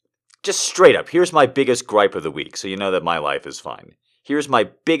Just straight up, here's my biggest gripe of the week, so you know that my life is fine. Here's my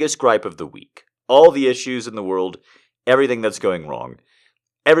biggest gripe of the week. All the issues in the world, everything that's going wrong.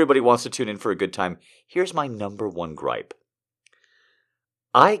 Everybody wants to tune in for a good time. Here's my number one gripe.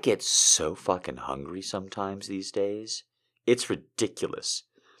 I get so fucking hungry sometimes these days. It's ridiculous.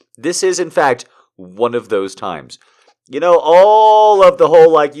 This is, in fact, one of those times. You know, all of the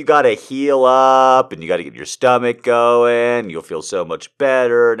whole, like, you gotta heal up, and you gotta get your stomach going, you'll feel so much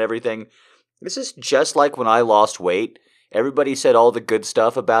better, and everything. This is just like when I lost weight. Everybody said all the good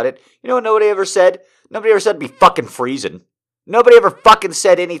stuff about it. You know what nobody ever said? Nobody ever said be fucking freezing. Nobody ever fucking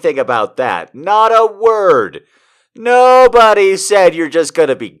said anything about that. Not a word. Nobody said you're just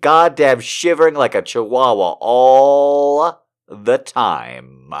gonna be goddamn shivering like a chihuahua all the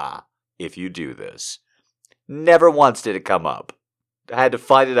time if you do this. Never once did it come up. I had to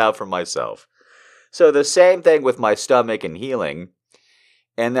find it out for myself. So the same thing with my stomach and healing,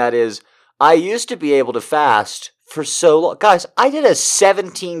 and that is, I used to be able to fast for so long. Guys, I did a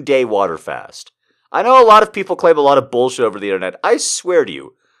 17-day water fast. I know a lot of people claim a lot of bullshit over the internet. I swear to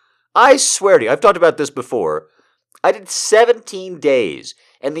you, I've talked about this before. I did 17 days,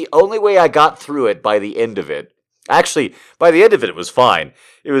 and the only way I got through it by the end of it, actually, by the end of it, it was fine.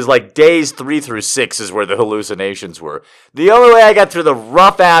 It was like days 3 through 6 is where the hallucinations were. The only way I got through the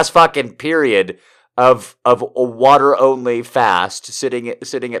rough-ass fucking period of a water-only fast, sitting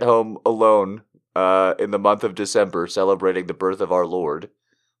at home alone in the month of December, celebrating the birth of our Lord,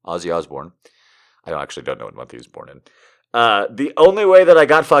 Ozzy Osbourne. I actually don't know what month he was born in. The only way that I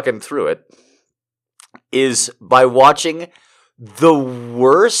got fucking through it is by watching the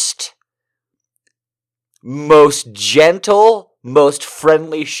worst, most gentle, most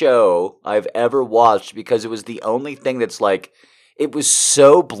friendly show I've ever watched, because it was the only thing that's like, it was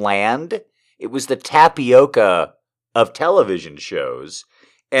so bland. It was the tapioca of television shows,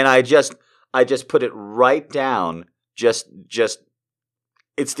 and I just put it right down. It's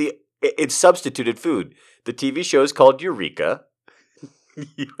substituted food. The TV show is called Eureka.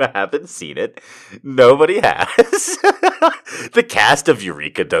 You haven't seen it. Nobody has. The cast of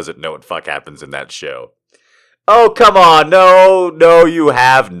Eureka doesn't know what fuck happens in that show. Oh, come on. No, you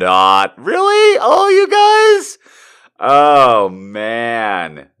have not. Really? Oh, you guys? Oh,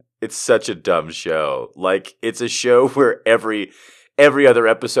 man. It's such a dumb show. Like, it's a show where every other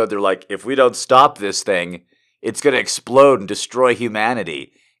episode, they're like, if we don't stop this thing, it's going to explode and destroy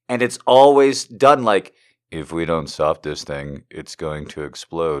humanity. And it's always done like, if we don't stop this thing, it's going to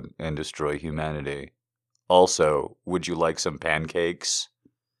explode and destroy humanity. Also, would you like some pancakes?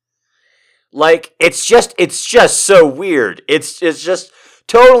 Like, it's just so weird. It's just,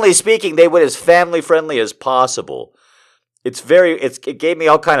 totally speaking, they went as family friendly as possible. It gave me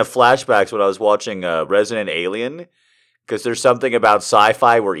all kind of flashbacks when I was watching Resident Alien, because there's something about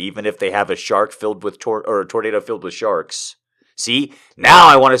sci-fi where even if they have a shark filled with or a tornado filled with sharks, see, now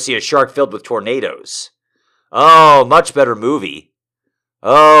I want to see a shark filled with tornadoes. Oh, much better movie.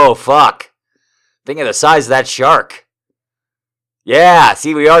 Oh, fuck. Think of the size of that shark. Yeah,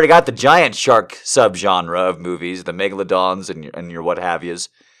 see, we already got the giant shark subgenre of movies, the megalodons and your what have yous.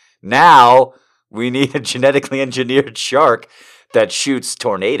 Now, we need a genetically engineered shark that shoots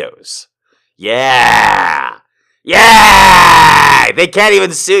tornadoes. Yeah! Yeah! They can't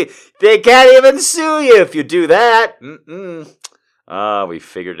even sue you if you do that. We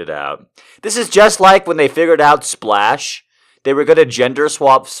figured it out. This is just like when they figured out Splash. They were going to gender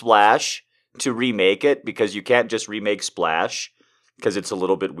swap Splash to remake it, because you can't just remake Splash, because it's a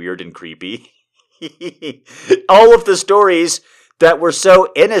little bit weird and creepy. All of the stories that were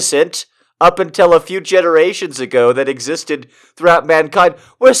so innocent up until a few generations ago that existed throughout mankind,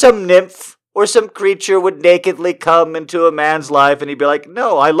 where some nymph or some creature would nakedly come into a man's life and he'd be like,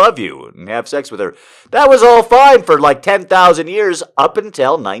 no, I love you, and have sex with her. That was all fine for like 10,000 years up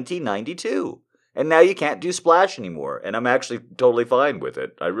until 1992. And now you can't do Splash anymore. And I'm actually totally fine with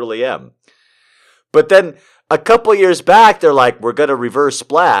it. I really am. But then a couple years back, they're like, we're going to reverse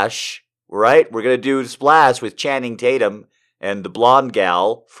Splash, right? We're going to do Splash with Channing Tatum and the blonde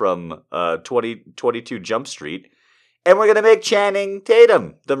gal from 2022 Jump Street. And we're going to make Channing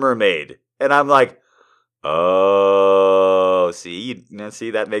Tatum the mermaid. And I'm like, oh, see,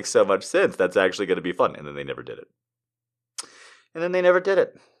 that makes so much sense. That's actually going to be fun. And then they never did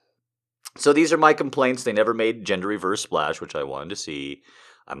it. So these are my complaints. They never made gender reverse Splash, which I wanted to see.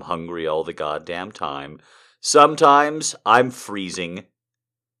 I'm hungry all the goddamn time. Sometimes I'm freezing.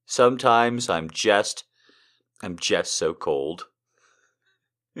 Sometimes I'm just so cold.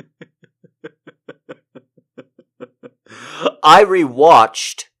 I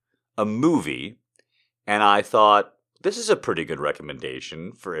rewatched a movie, and I thought, this is a pretty good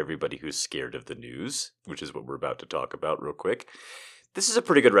recommendation for everybody who's scared of the news, which is what we're about to talk about real quick. This is a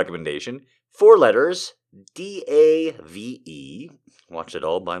pretty good recommendation. 4 letters, Dave. Watched it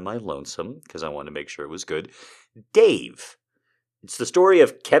all by my lonesome because I wanted to make sure it was good. Dave. It's the story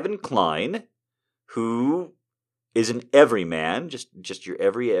of Kevin Kline, who is an everyman, just your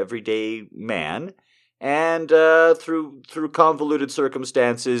everyday man, and through convoluted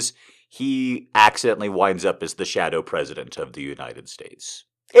circumstances, he accidentally winds up as the shadow president of the United States.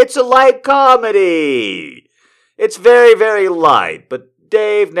 It's a light comedy. It's very, very light, but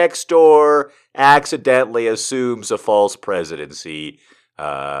Dave next door accidentally assumes a false presidency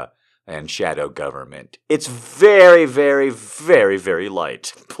and shadow government. It's very, very, very, very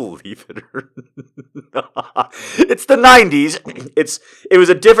light. Believe it or not. It's the 90s. It was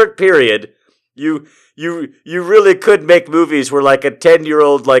a different period. You really could make movies where like a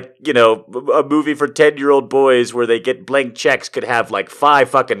 10-year-old, like, you know, a movie for 10-year-old boys where they get blank checks could have like 5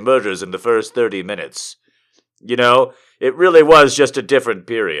 fucking murders in the first 30 minutes. You know, it really was just a different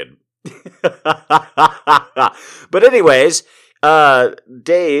period. But anyways,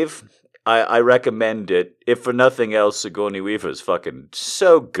 Dave, I recommend it. If for nothing else, Sigourney Weaver is fucking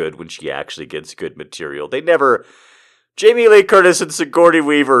so good when she actually gets good material. Jamie Lee Curtis and Sigourney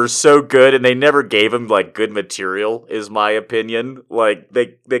Weaver are so good, and they never gave him, like, good material, is my opinion. Like,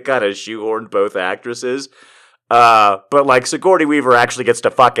 they kind of shoehorned both actresses. But, like, Sigourney Weaver actually gets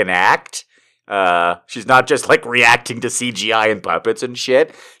to fucking act. She's not just, like, reacting to CGI and puppets and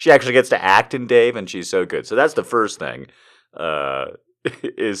shit. She actually gets to act in Dave, and she's so good. So that's the first thing.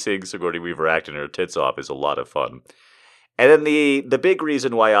 Is seeing Sigourney Weaver acting her tits off is a lot of fun. And then the big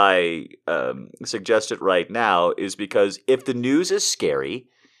reason why I suggest it right now is because if the news is scary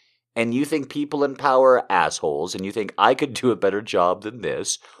and you think people in power are assholes and you think I could do a better job than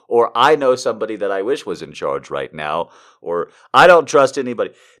this, or I know somebody that I wish was in charge right now, or I don't trust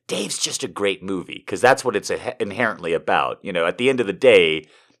anybody, Dave's just a great movie because that's what it's inherently about. You know, at the end of the day,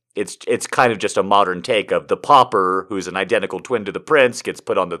 it's kind of just a modern take of the pauper who's an identical twin to the prince gets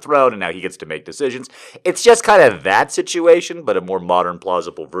put on the throne and now he gets to make decisions. It's just kind of that situation, but a more modern,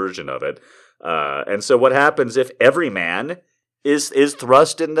 plausible version of it. And so what happens if every man is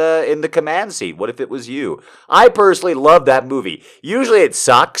thrust in the command seat? What if it was you? I personally love that movie. Usually it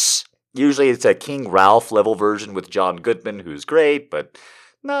sucks. Usually it's a King Ralph level version with John Goodman, who's great, but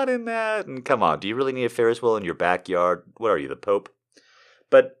not in that. And come on, do you really need a Ferris wheel in your backyard? What are you, the Pope?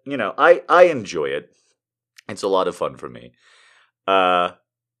 But, you know, I enjoy it. It's a lot of fun for me. A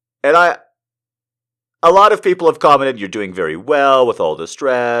lot of people have commented you're doing very well with all the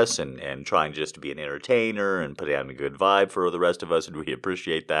stress and trying just to be an entertainer and put out a good vibe for the rest of us, and we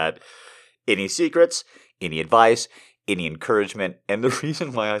appreciate that. Any secrets, any advice, any encouragement, and the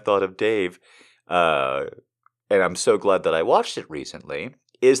reason why I thought of Dave, and I'm so glad that I watched it recently,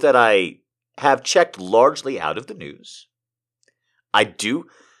 is that I have checked largely out of the news. I do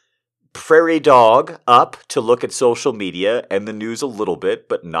prairie dog up to look at social media and the news a little bit,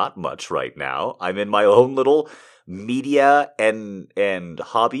 but not much right now. I'm in my own little media and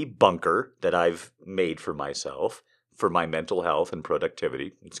hobby bunker that I've made for myself for my mental health and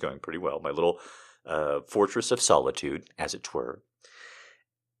productivity. It's going pretty well. My little fortress of solitude, as it were.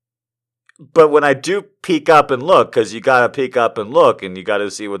 But when I do peek up and look, because you got to peek up and look and you got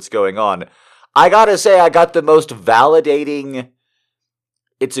to see what's going on, I got to say I got the most validating...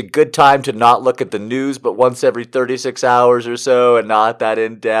 It's a good time to not look at the news, but once every 36 hours or so and not that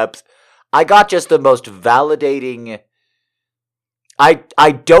in-depth. I got just the most validating...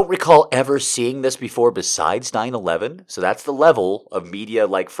 I don't recall ever seeing this before besides 9/11, so that's the level of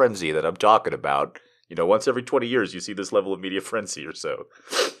media-like frenzy that I'm talking about. You know, once every 20 years you see this level of media frenzy or so.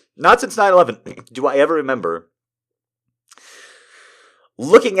 Not since 9/11 do I ever remember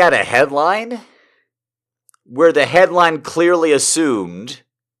looking at a headline where the headline clearly assumed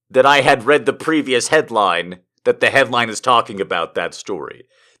that I had read the previous headline, that the headline is talking about that story.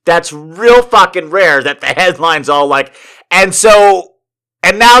 That's real fucking rare that the headline's all like, and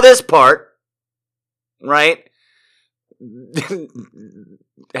now this part, right?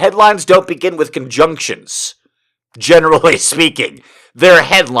 Headlines don't begin with conjunctions, generally speaking. They're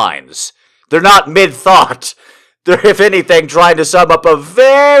headlines. They're not mid-thought. They're, if anything, trying to sum up a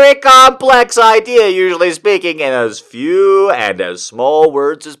very complex idea, usually speaking, in as few and as small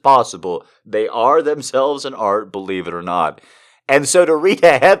words as possible. They are themselves an art, believe it or not. And so to read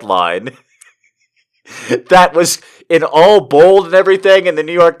a headline that was in all bold and everything in the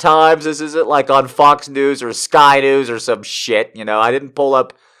New York Times, this isn't like on Fox News or Sky News or some shit, you know, I didn't pull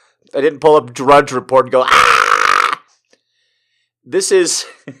up Drudge Report and go, ah! This is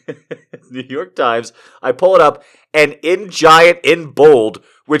New York Times. I pull it up, and in giant, in bold,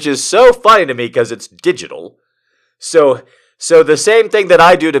 which is so funny to me because it's digital. So the same thing that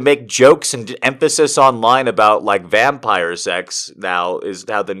I do to make jokes and emphasis online about like vampire sex now is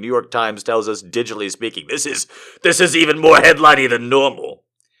how the New York Times tells us, digitally speaking, this is even more headliney than normal.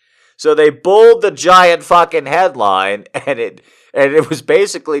 So they bold the giant fucking headline, and it was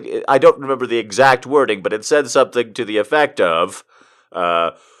basically, I don't remember the exact wording, but it said something to the effect of,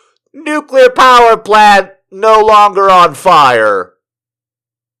 nuclear power plant no longer on fire.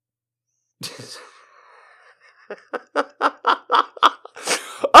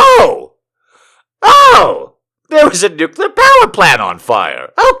 Oh, there was a nuclear power plant on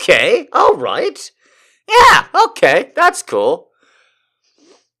fire. Okay, all right. Yeah, okay, that's cool.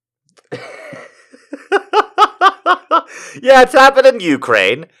 Yeah, it's happened in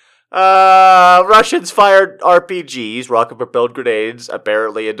Ukraine. Russians fired RPGs, rocket-propelled grenades,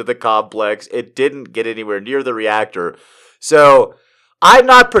 apparently into the complex. It didn't get anywhere near the reactor. So, I'm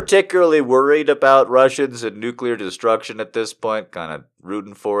not particularly worried about Russians and nuclear destruction at this point. Kind of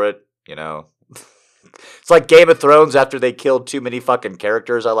rooting for it, you know. It's like Game of Thrones after they killed too many fucking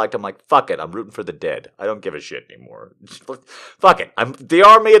characters I liked. I'm like, fuck it, I'm rooting for the dead. I don't give a shit anymore. Fuck it, I'm the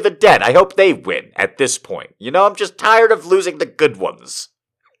army of the dead. I hope they win at this point. You know, I'm just tired of losing the good ones.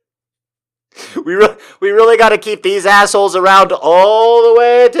 We really got to keep these assholes around all the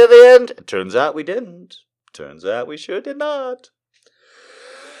way to the end. It turns out we didn't. Turns out we sure did not.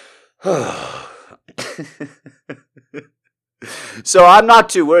 So I'm not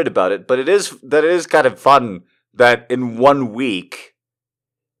too worried about it, but it is kind of fun that in 1 week,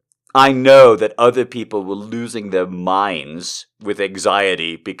 I know that other people were losing their minds with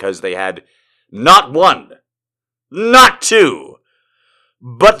anxiety because they had not 1, not 2,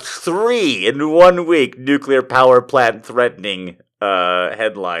 but 3 in 1 week nuclear power plant threatening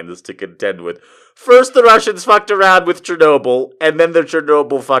headlines to contend with. First, the Russians fucked around with Chernobyl, and then the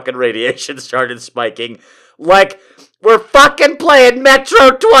Chernobyl fucking radiation started spiking. Like, we're fucking playing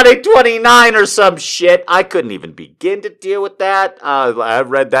Metro 2029 or some shit. I couldn't even begin to deal with that. I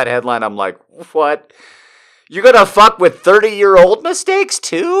read that headline, I'm like, what? You're gonna fuck with 30-year-old mistakes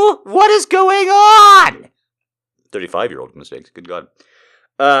too? What is going on? 35-year-old mistakes, good God.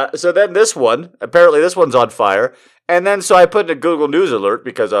 So then this one, apparently this one's on fire. And then so I put in a Google News alert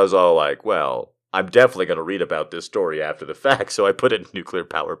because I was all like, well, I'm definitely going to read about this story after the fact. So I put in nuclear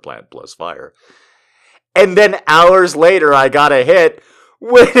power plant plus fire. And then hours later, I got a hit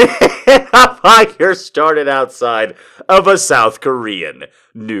when a fire started outside of a South Korean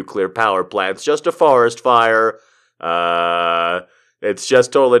nuclear power plant. It's just a forest fire. It's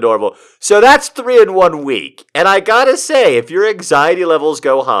just totally normal. So that's 3 in 1 week. And I gotta say, if your anxiety levels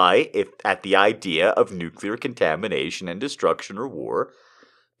go high at the idea of nuclear contamination and destruction or war,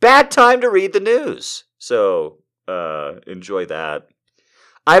 bad time to read the news. So, enjoy that.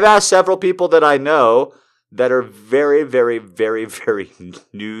 I've asked several people that I know that are very, very, very, very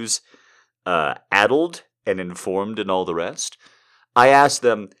news addled and informed and all the rest. I asked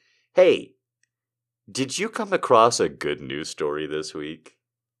them, hey, did you come across a good news story this week?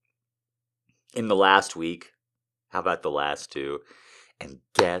 In the last week? How about the last 2? And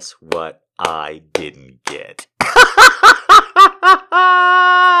guess what I didn't get?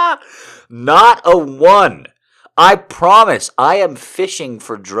 Not a one. I promise I am fishing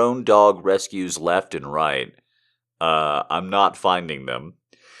for drone dog rescues left and right. I'm not finding them.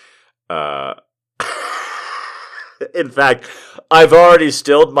 In fact, I've already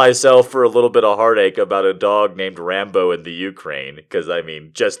stilled myself for a little bit of heartache about a dog named Rambo in the Ukraine. Because, I mean,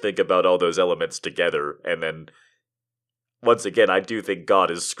 just think about all those elements together. And then, once again, I do think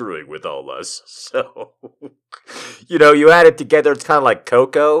God is screwing with all us. So, you know, you add it together, it's kind of like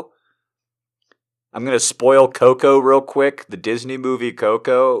Coco. I'm going to spoil Coco real quick. The Disney movie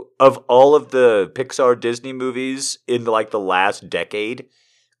Coco. Of all of the Pixar Disney movies in like the last decade,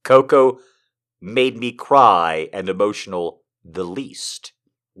 Coco made me cry and emotional the least.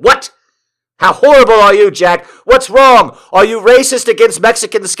 What? How horrible are you, Jack? What's wrong? Are you racist against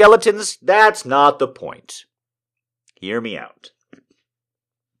Mexican skeletons? That's not the point. Hear me out.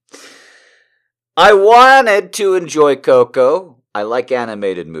 I wanted to enjoy Coco. I like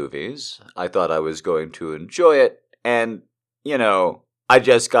animated movies. I thought I was going to enjoy it. And, you know, I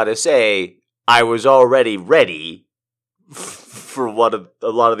just gotta say, I was already ready for a lot of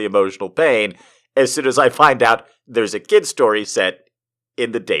the emotional pain as soon as I find out there's a kid's story set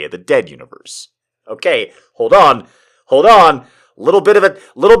in the Day of the Dead universe. Okay, hold on. Little bit of a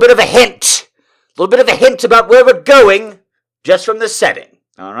hint. A little bit of a hint about where we're going just from the setting.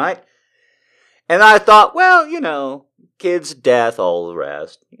 All right? And I thought, well, you know, Kids, death, all the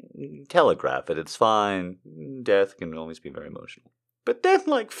rest. Telegraph it, it's fine. Death can always be very emotional. But then,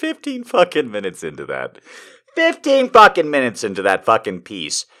 like, 15 fucking minutes into that, 15 fucking minutes into that fucking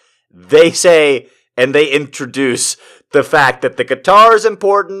piece, they say, and they introduce the fact that the guitar is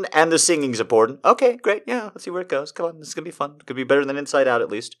important and the singing's important. Okay, great, yeah, let's see where it goes. Come on, this is going to be fun. It could be better than Inside Out,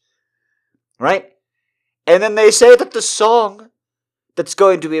 at least. Right? And then they say that the song that's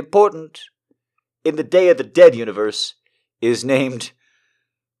going to be important in the Day of the Dead universe is named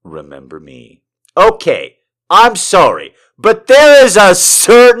Remember Me. Okay, I'm sorry, but there is a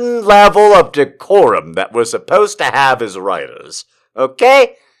certain level of decorum that we're supposed to have as writers.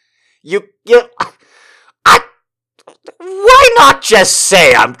 Okay? Why not just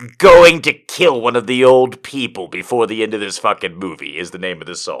say I'm going to kill one of the old people before the end of this fucking movie is the name of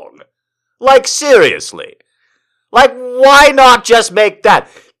the song? Like, seriously. Like, why not just make that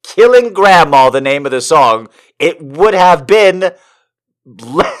Killing Grandma the name of the song? It would have been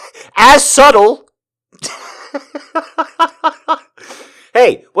as subtle.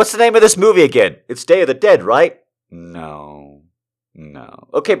 Hey, what's the name of this movie again? It's Day of the Dead, right? No.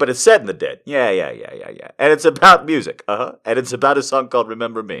 Okay, but it's set in the dead. Yeah. And it's about music. And it's about a song called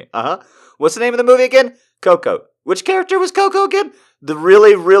Remember Me. What's the name of the movie again? Coco. Which character was Coco again? The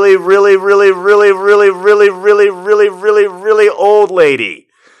really old lady.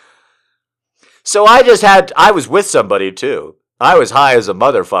 So I was with somebody too. I was high as a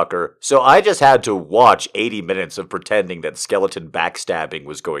motherfucker, so I just had to watch 80 minutes of pretending that skeleton backstabbing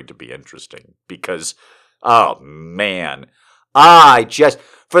was going to be interesting. Because, oh man,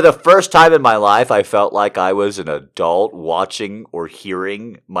 for the first time in my life, I felt like I was an adult watching or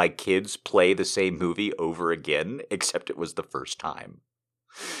hearing my kids play the same movie over again, except it was the first time.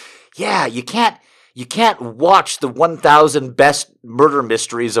 Yeah, you can't watch the 1,000 best murder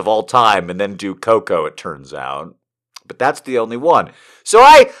mysteries of all time and then do Coco, it turns out. But that's the only one. So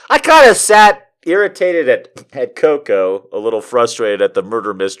I kind of sat irritated at Coco, a little frustrated at the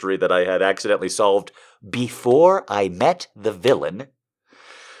murder mystery that I had accidentally solved before I met the villain.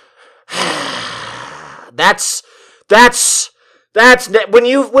 That's when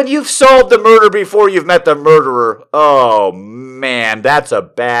you've solved the murder before you've met the murderer. Oh man, that's a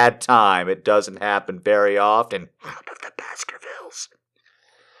bad time. It doesn't happen very often. Out of the Baskervilles.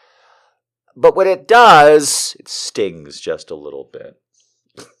 But when it does, it stings just a little bit.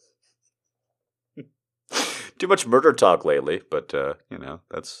 Too much murder talk lately, but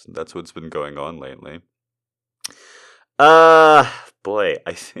that's what's been going on lately. Boy,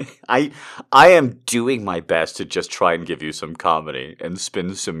 I am doing my best to just try and give you some comedy and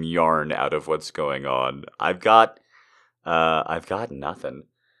spin some yarn out of what's going on. I've got nothing.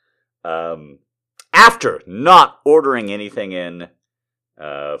 After not ordering anything in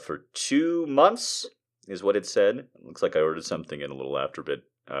for 2 months is what it said. It looks like I ordered something in a little after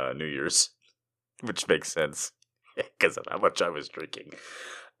New Year's, which makes sense because of how much I was drinking.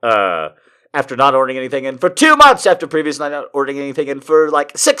 After not ordering anything in for 2 months, after previously not ordering anything in for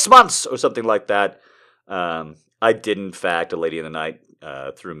like 6 months or something like that, I did, in fact, a lady in the night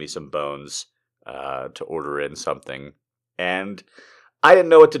threw me some bones to order in something. And I didn't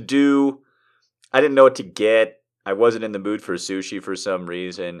know what to do. I didn't know what to get. I wasn't in the mood for sushi for some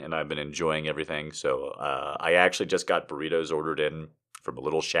reason, and I've been enjoying everything. So I actually just got burritos ordered in from a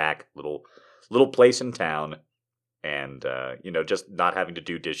little shack, little place in town. And, just not having to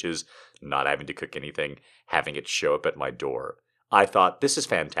do dishes, not having to cook anything, having it show up at my door. I thought, this is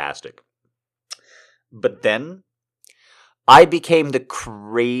fantastic. But then, I became the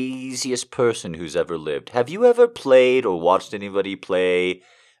craziest person who's ever lived. Have you ever played or watched anybody play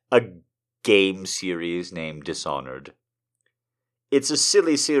a game series named Dishonored? It's a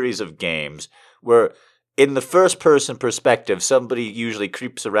silly series of games where, in the first-person perspective, somebody usually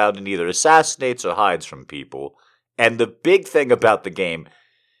creeps around and either assassinates or hides from people. And the big thing about the game,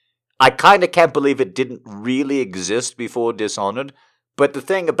 I kind of can't believe it didn't really exist before Dishonored. But the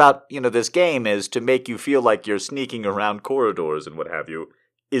thing about, this game is to make you feel like you're sneaking around corridors and what have you,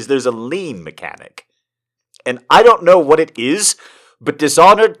 is there's a lean mechanic. And I don't know what it is, but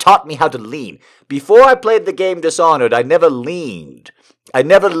Dishonored taught me how to lean. Before I played the game Dishonored, I never leaned. I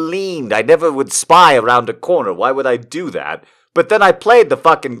never would spy around a corner. Why would I do that? But then I played the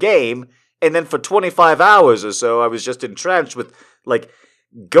fucking game, and then for 25 hours or so, I was just entranced with,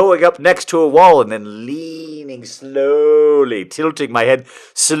 going up next to a wall and then leaning slowly, tilting my head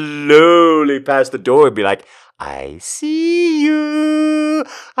slowly past the door and be like, I see you.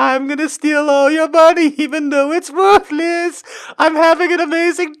 I'm gonna steal all your money even though it's worthless. I'm having an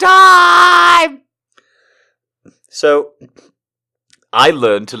amazing time. So, I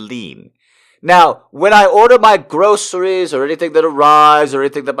learned to lean. Now, when I order my groceries or anything that arrives or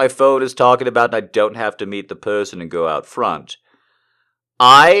anything that my phone is talking about and I don't have to meet the person and go out front,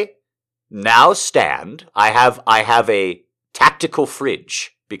 I now I have a tactical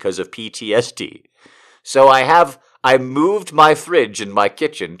fridge because of PTSD. So I moved my fridge in my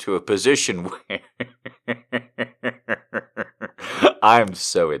kitchen to a position where I'm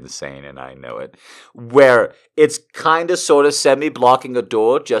so insane and I know it. Where it's kind of sort of semi-blocking a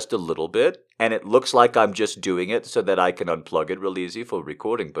door just a little bit. And it looks like I'm just doing it so that I can unplug it real easy for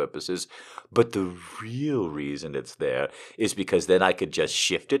recording purposes. But the real reason it's there is because then I could just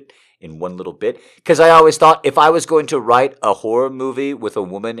shift it in one little bit. Because I always thought if I was going to write a horror movie with a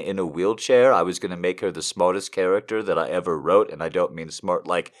woman in a wheelchair, I was going to make her the smartest character that I ever wrote. And I don't mean smart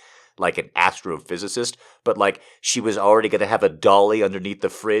like an astrophysicist, but like she was already going to have a dolly underneath the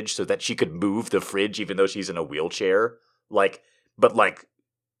fridge so that she could move the fridge even though she's in a wheelchair. Like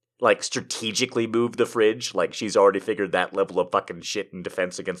strategically move the fridge. Like she's already figured that level of fucking shit and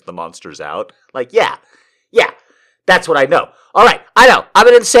defense against the monsters out. Like, yeah, that's what I know. All right, I know. I'm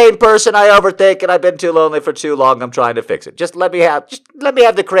an insane person. I overthink, and I've been too lonely for too long. I'm trying to fix it. Just let me have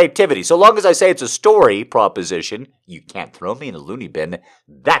the creativity. So long as I say it's a story proposition, you can't throw me in a loony bin.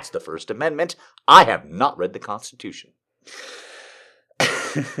 That's the First Amendment. I have not read the Constitution.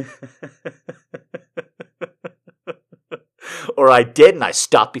 Or I did, and I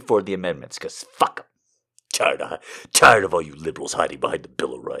stopped before the amendments, because fuck them. Tired of all you liberals hiding behind the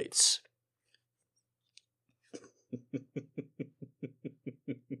Bill of Rights.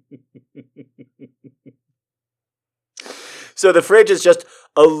 So the fridge is just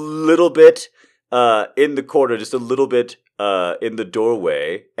a little bit in the corner, just a little bit in the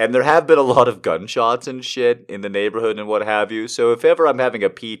doorway, and there have been a lot of gunshots and shit in the neighborhood and what have you, so if ever I'm having a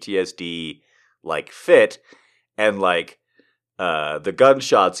PTSD, fit, and the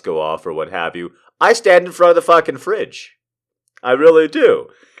gunshots go off or what have you, I stand in front of the fucking fridge. I really do.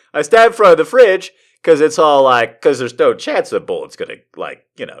 I stand in front of the fridge because it's all because there's no chance the bullet's going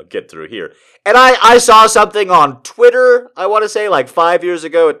to, get through here. And I saw something on Twitter, I want to say, 5 years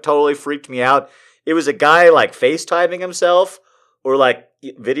ago. It totally freaked me out. It was a guy, FaceTiming himself or,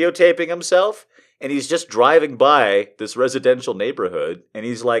 videotaping himself. And he's just driving by this residential neighborhood. And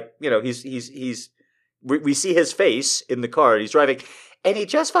he's we see his face in the car, and he's driving, and he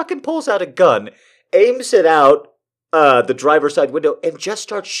just fucking pulls out a gun, aims it out the driver's side window, and just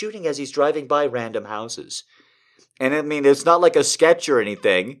starts shooting as he's driving by random houses. And I mean, it's not like a sketch or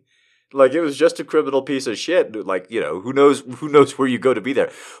anything. It was just a criminal piece of shit. Who knows where you go to be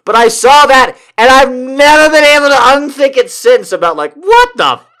there. But I saw that, and I've never been able to unthink it since about, what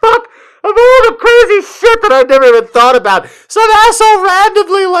the fuck? Of all the crazy shit that I've never even thought about. Some asshole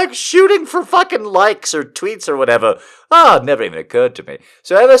randomly, shooting for fucking likes or tweets or whatever. It never even occurred to me.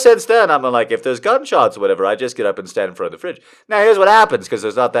 So ever since then, I'm if there's gunshots or whatever, I just get up and stand in front of the fridge. Now, here's what happens, because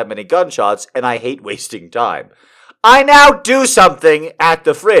there's not that many gunshots, and I hate wasting time. I now do something at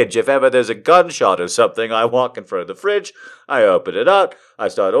the fridge. If ever there's a gunshot or something, I walk in front of the fridge, I open it up, I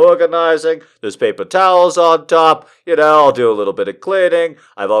start organizing, there's paper towels on top, I'll do a little bit of cleaning,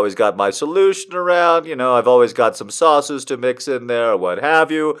 I've always got my solution around, I've always got some sauces to mix in there or what have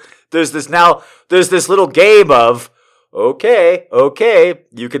you. There's this little game of, okay,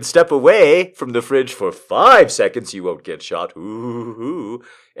 you can step away from the fridge for 5 seconds, you won't get shot, ooh,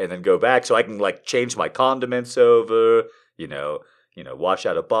 and then go back so I can change my condiments over, wash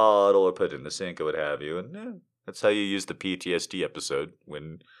out a bottle or put it in the sink or what have you. And that's how you use the PTSD episode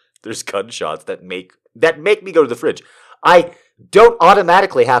when there's gunshots that make me go to the fridge. I don't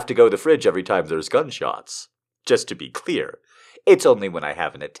automatically have to go to the fridge every time there's gunshots, just to be clear. It's only when I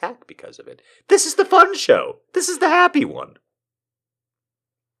have an attack because of it. This is the fun show. This is the happy one.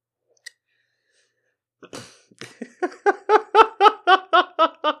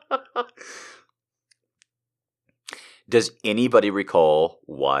 Does anybody recall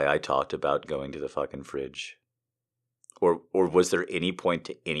why I talked about going to the fucking fridge? Or was there any point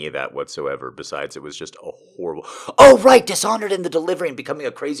to any of that whatsoever besides it was just a horrible... Oh, right! Dishonored in the delivery and becoming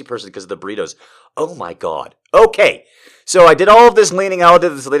a crazy person because of the burritos. Oh, my God. Okay. So I did all of this leaning,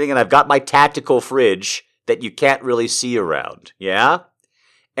 and I've got my tactical fridge that you can't really see around. Yeah?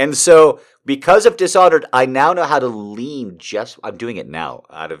 And so, because of Dishonored, I now know how to lean I'm doing it now,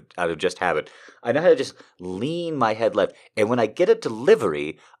 out of just habit. I know how to just lean my head left. And when I get a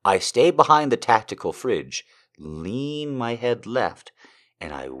delivery, I stay behind the tactical fridge, lean my head left,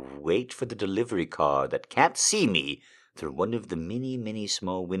 and I wait for the delivery car that can't see me through one of the many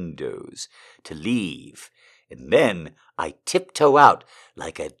small windows to leave. And then I tiptoe out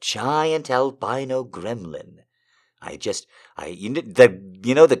like a giant albino gremlin. the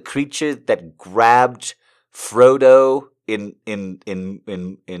creature that grabbed Frodo in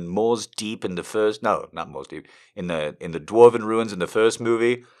Moors Deep in the first, no, not Moors Deep, in the Dwarven Ruins in the first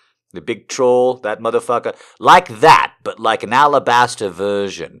movie, the big troll, that motherfucker, like that, but like an alabaster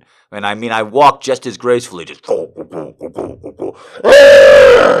version. And I mean, I walk just as gracefully, just I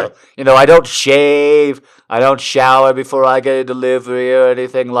don't shave, I don't shower before I get a delivery or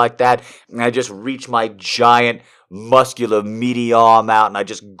anything like that. And I just reach my giant, muscular, meaty arm out, and I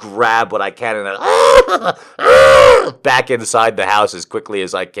just grab what I can and then back inside the house as quickly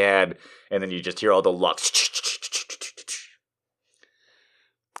as I can. And then you just hear all the locks.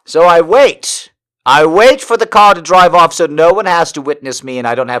 So I wait. I wait for the car to drive off so no one has to witness me and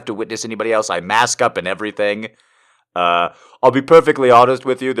I don't have to witness anybody else. I mask up and everything. I'll be perfectly honest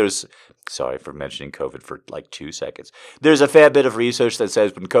with you. Sorry for mentioning COVID for like 2 seconds. There's a fair bit of research that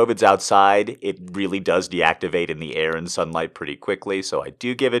says when COVID's outside, it really does deactivate in the air and sunlight pretty quickly. So I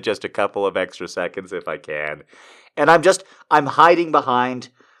do give it just a couple of extra seconds if I can. And I'm hiding behind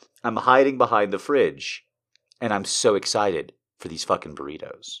the fridge. And I'm so excited for these fucking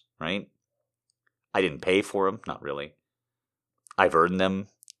burritos, right? I didn't pay for them, not really. I've earned them.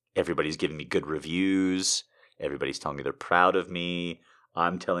 Everybody's giving me good reviews. Everybody's telling me they're proud of me.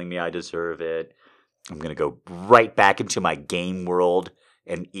 I'm telling me I deserve it. I'm going to go right back into my game world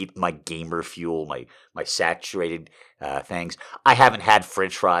and eat my gamer fuel, my saturated things. I haven't had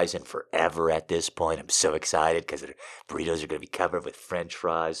French fries in forever at this point. I'm so excited because the burritos are going to be covered with French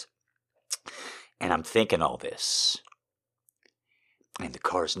fries. And I'm thinking all this. And the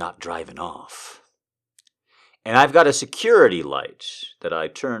car's not driving off. And I've got a security light that I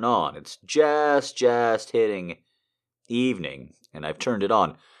turn on. It's just hitting evening, and I've turned it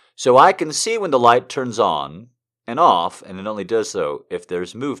on. So I can see when the light turns on and off, and it only does so if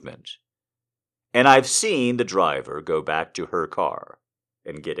there's movement. And I've seen the driver go back to her car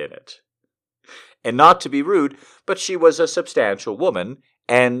and get in it. And not to be rude, but she was a substantial woman,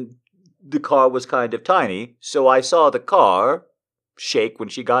 and the car was kind of tiny, so I saw the car shake when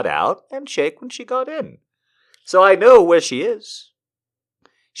she got out and shake when she got in. So I know where she is.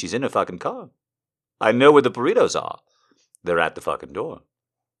 She's in her fucking car. I know where the burritos are. They're at the fucking door.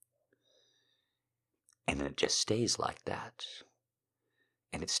 And then it just stays like that.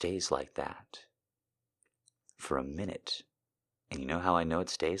 And it stays like that. For a minute. And you know how I know it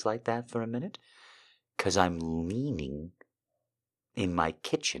stays like that for a minute? 'Cause I'm leaning in my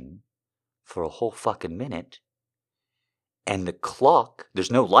kitchen for a whole fucking minute. And the clock, there's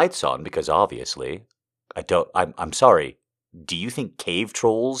no lights on because obviously... I'm sorry. Do you think cave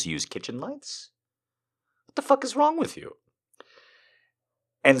trolls use kitchen lights? What the fuck is wrong with you?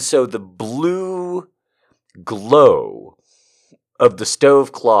 And so the blue glow of the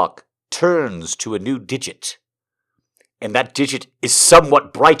stove clock turns to a new digit. And that digit is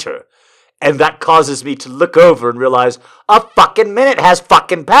somewhat brighter. And that causes me to look over and realize a fucking minute has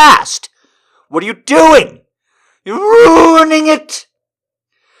fucking passed. What are you doing? You're ruining it.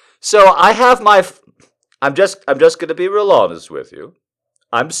 So I have my... I'm just going to be real honest with you.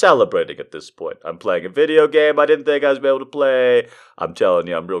 I'm celebrating at this point. I'm playing a video game I didn't think I was able to play. I'm telling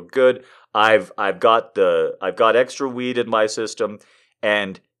you, I'm real good. I've got extra weed in my system,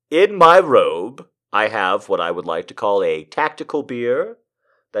 and in my robe, I have what I would like to call a tactical beer.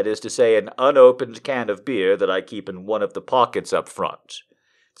 That is to say, an unopened can of beer that I keep in one of the pockets up front.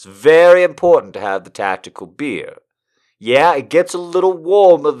 It's very important to have the tactical beer. Yeah, it gets a little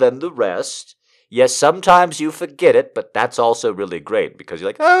warmer than the rest. Yes, sometimes you forget it, but that's also really great because you're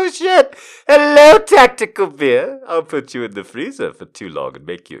like, oh shit, hello tactical beer. I'll put you in the freezer for too long and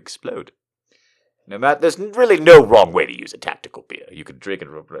make you explode. No matter, there's really no wrong way to use a tactical beer. You can drink it,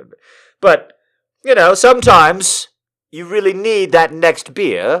 but, sometimes you really need that next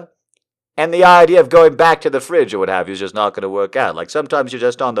beer, and the idea of going back to the fridge or what have you is just not going to work out. Like sometimes you're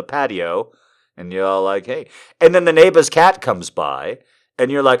just on the patio, and you're all like, hey, and then the neighbor's cat comes by, and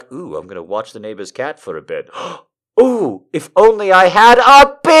you're like, ooh, I'm going to watch the neighbor's cat for a bit. Ooh, if only I had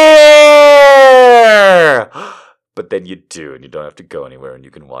a beer! But then you do, and you don't have to go anywhere, and you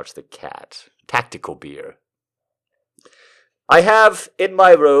can watch the cat. Tactical beer. I have in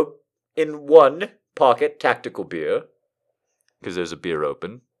my robe, in one pocket, tactical beer, because there's a beer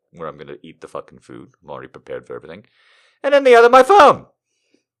open, where I'm going to eat the fucking food. I'm already prepared for everything. And in the other, my phone.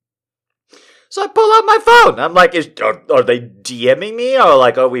 So I pull out my phone. I'm like, are they DMing me? Or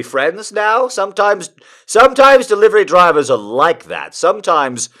like, are we friends now? Sometimes delivery drivers are like that.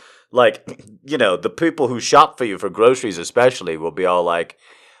 Sometimes, like, the people who shop for you for groceries especially will be all like,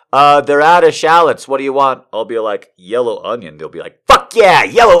 They're out of shallots. What do you want? I'll be like, yellow onion. They'll be like, fuck yeah,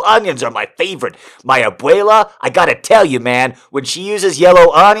 yellow onions are my favorite. My abuela, I gotta tell you, man, when she uses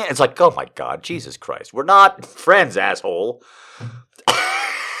yellow onion, it's like, oh my God, Jesus Christ. We're not friends, asshole.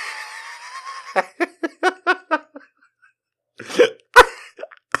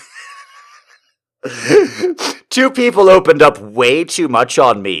 Two people opened up way too much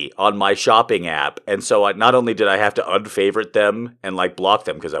on me on my shopping app, and so not only did I have to unfavorite them and like block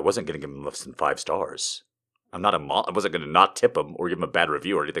them because I wasn't going to give them less than 5 stars. I wasn't going to not tip them or give them a bad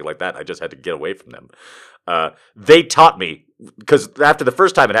review or anything like that. I just had to get away from them. They taught me, because after the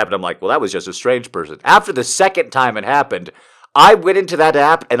first time it happened, I'm like, well, that was just a strange person. After the second time it happened, I went into that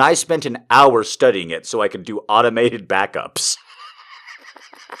app and I spent an hour studying it so I could do automated backups.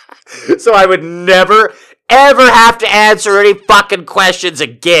 So I would never, ever have to answer any fucking questions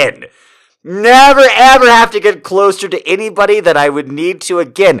again. Never, ever have to get closer to anybody that I would need to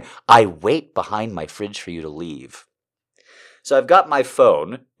again. I wait behind my fridge for you to leave. So I've got my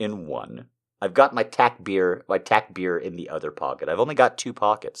phone in one. I've got my tack beer in the other pocket. I've only got 2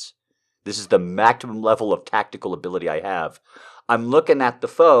 pockets. This is the maximum level of tactical ability I have. I'm looking at the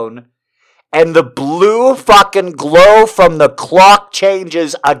phone, and the blue fucking glow from the clock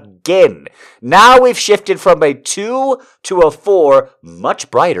changes again. Now we've shifted from a 2 to a 4, much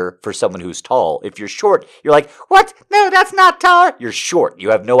brighter for someone who's tall. If you're short, you're like, what? No, that's not taller. You're short.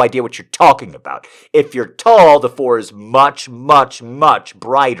 You have no idea what you're talking about. If you're tall, the 4 is much, much, much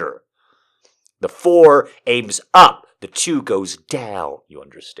brighter. The 4 aims up. The 2 goes down, you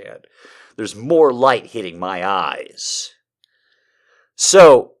understand. There's more light hitting my eyes.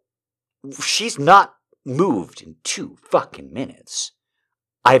 So, she's not moved in 2 fucking minutes.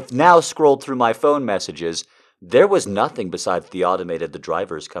 I've now scrolled through my phone messages. There was nothing besides the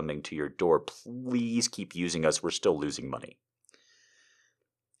driver's coming to your door. Please keep using us. We're still losing money.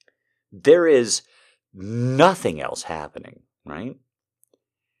 There is nothing else happening, right?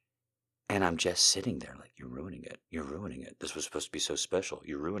 And I'm just sitting there like, you're ruining it. You're ruining it. This was supposed to be so special.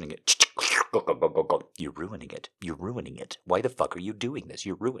 You're ruining it. You're ruining it. You're ruining it. Why the fuck are you doing this?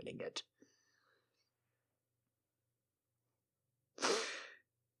 You're ruining it.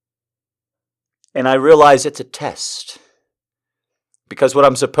 And I realize it's a test. Because what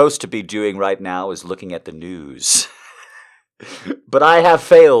I'm supposed to be doing right now is looking at the news. But I have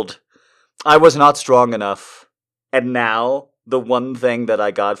failed. I was not strong enough. And now, the one thing that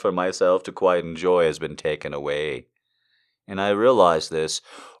I got for myself to quite enjoy has been taken away. And I realize this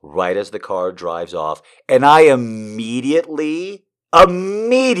right as the car drives off. And I immediately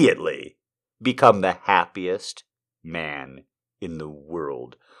become the happiest man in the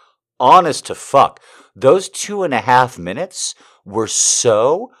world. Honest to fuck, those 2.5 minutes were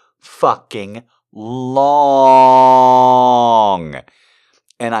so fucking long.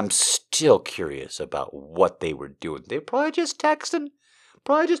 And I'm still curious about what they were doing. They were probably just texting,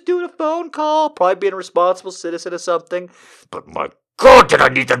 probably just doing a phone call, probably being a responsible citizen or something. But my God, did I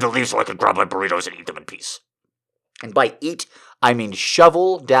need them to leave so I could grab my burritos and eat them in peace. And by eat, I mean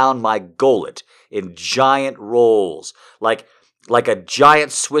shovel down my gullet in giant rolls, like a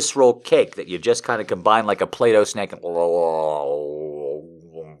giant Swiss roll cake that you just kind of combine like a Play-Doh snake and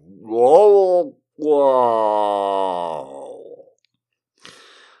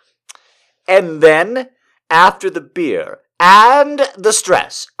And then, after the beer, and the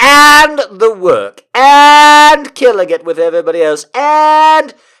stress, and the work, and killing it with everybody else,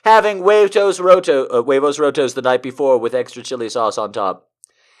 and having huevos rotos the night before with extra chili sauce on top,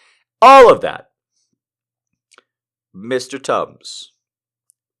 all of that, Mr. Tums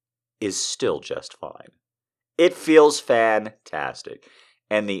is still just fine. It feels fantastic.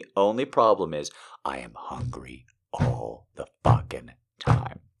 And the only problem is I am hungry all the fucking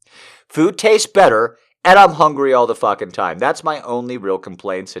time. Food tastes better, and I'm hungry all the fucking time. That's my only real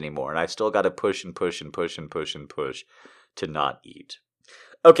complaints anymore, and I still got to push and push and push and push and push to not eat.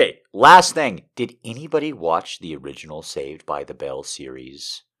 Okay, last thing. Did anybody watch the original Saved by the Bell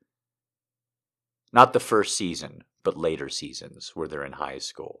series? Not the first season, but later seasons where they're in high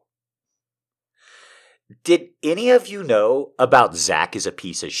school. Did any of you know about Zach is a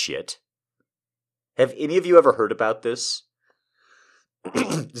piece of shit? Have any of you ever heard about this?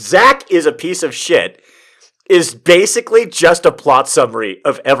 Zach is a piece of shit is basically just a plot summary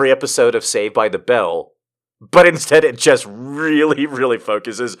of every episode of Saved by the Bell, but instead it just really, really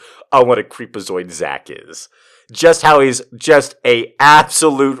focuses on what a creepazoid Zach is. Just how he's just a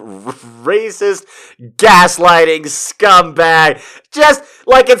absolute racist, gaslighting scumbag. Just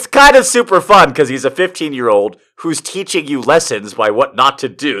like it's kind of super fun because he's a 15-year-old who's teaching you lessons by what not to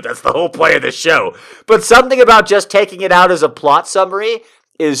do. That's the whole point of the show. But something about just taking it out as a plot summary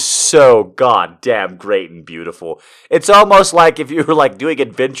is so goddamn great and beautiful. It's almost like if you were like doing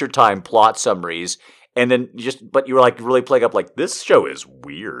Adventure Time plot summaries and then but you were like really playing up like, this show is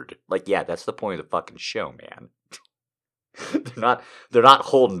weird. Like, yeah, that's the point of the fucking show, man. they're not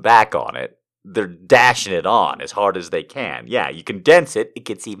holding back on it. They're dashing it on as hard as they can. Yeah, you condense it, it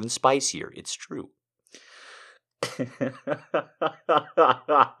gets even spicier. It's true.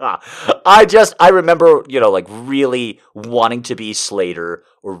 I remember, like really wanting to be Slater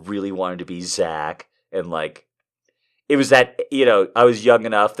or really wanting to be Zach, and like it was that, I was young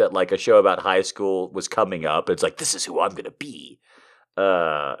enough that like a show about high school was coming up. It's like, this is who I'm gonna be.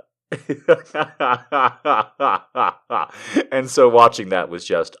 And so watching that was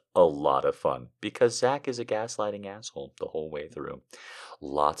just a lot of fun because Zach is a gaslighting asshole the whole way through.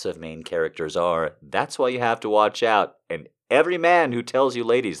 Lots of main characters are. That's why you have to watch out. And every man who tells you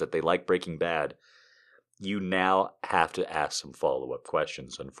ladies that they like Breaking Bad, you now have to ask some follow-up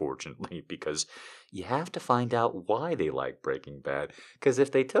questions, unfortunately, because you have to find out why they like Breaking Bad. Because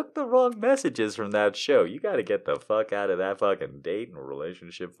if they took the wrong messages from that show, you got to get the fuck out of that fucking date and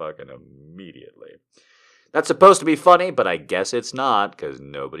relationship fucking immediately. That's supposed to be funny, but I guess it's not, because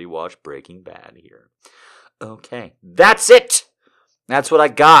nobody watched Breaking Bad here. Okay, that's it! That's what I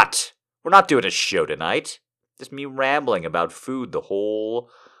got. We're not doing a show tonight. Just me rambling about food the whole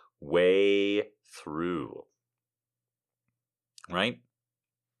way through. Right?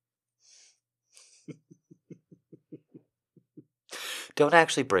 Don't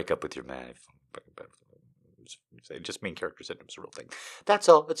actually break up with your man. Just main character syndrome's a real thing. That's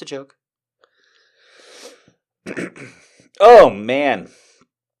all. It's a joke. Oh, man.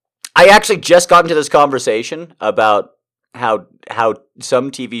 I actually just got into this conversation about how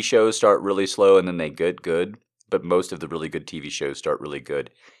some TV shows start really slow and then they get good, but most of the really good TV shows start really good.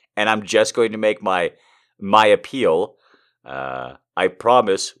 And I'm just going to make my appeal. I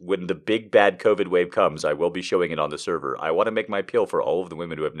promise when the big bad COVID wave comes, I will be showing it on the server. I want to make my appeal for all of the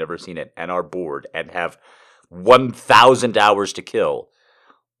women who have never seen it and are bored and have 1,000 hours to kill.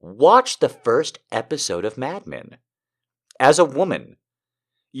 Watch the first episode of Mad Men. As a woman,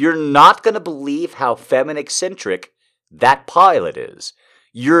 you're not going to believe how feminine-eccentric that pilot is.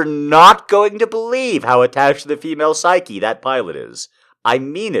 You're not going to believe how attached to the female psyche that pilot is. I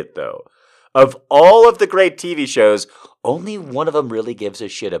mean it, though. Of all of the great TV shows, only one of them really gives a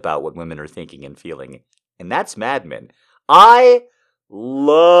shit about what women are thinking and feeling, and that's Mad Men. I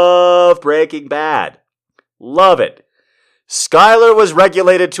love Breaking Bad. Love it. Skyler was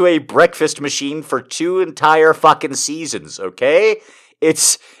regulated to a breakfast machine for 2 entire fucking seasons, okay?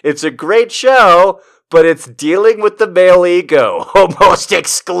 It's a great show, but it's dealing with the male ego almost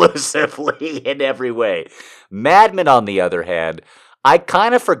exclusively in every way. Mad Men, on the other hand, I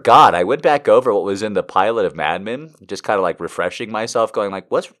kind of forgot. I went back over what was in the pilot of Mad Men, just kind of like refreshing myself, going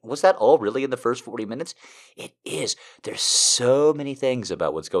like, was that all really in the first 40 minutes? It is. There's so many things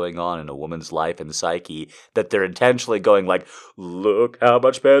about what's going on in a woman's life and psyche that they're intentionally going like, look how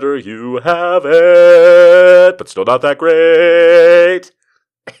much better you have it, but still not that great.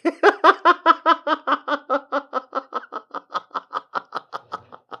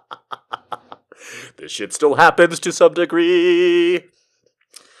 This shit still happens to some degree.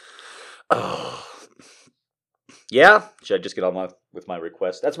 Oh. Yeah? Should I just get on with my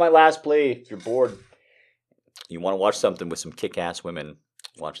request? That's my last plea. If you're bored, you want to watch something with some kick-ass women,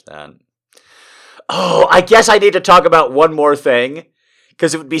 watch that. Oh, I guess I need to talk about one more thing,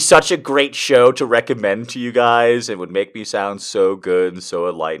 because it would be such a great show to recommend to you guys. It would make me sound so good and so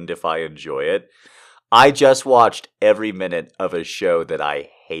enlightened if I enjoy it. I just watched every minute of a show that I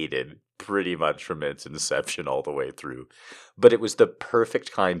hated pretty much from its inception all the way through. But it was the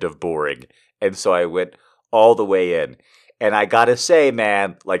perfect kind of boring. And so I went all the way in. And I gotta say,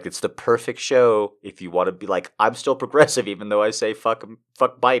 man, like, it's the perfect show if you want to be like, I'm still progressive, even though I say fuck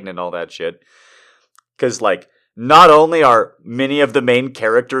Biden and all that shit. Because, like, not only are many of the main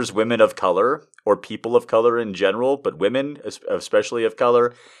characters women of color, or people of color in general, but women, especially of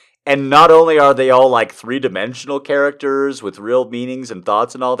color, and not only are they all like 3-dimensional characters with real meanings and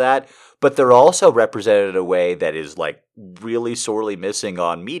thoughts and all that, but they're also represented in a way that is like really sorely missing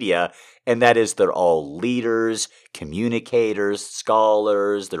on media, and that is they're all leaders, communicators,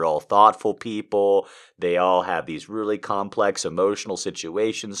 scholars, they're all thoughtful people, they all have these really complex emotional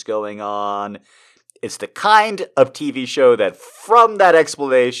situations going on. It's the kind of TV show that from that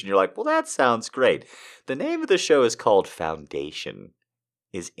explanation, you're like, well, that sounds great. The name of the show is called Foundation.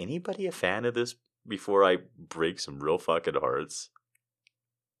 Is anybody a fan of this before I break some real fucking hearts?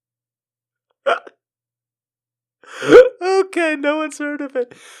 Okay, no one's heard of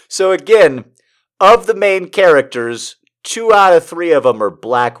it. So again, of the main characters, 2 out of 3 of them are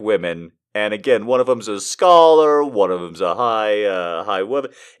black women. And again, one of them's a scholar, one of them's a high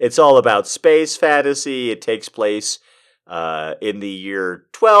woman. It's all about space fantasy. It takes place in the year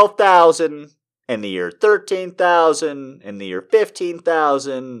 12,000, in the year 13,000, in the year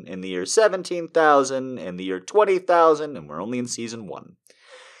 15,000, in the year 17,000, in the year 20,000, and we're only in season 1.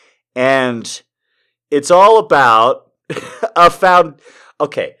 And it's all about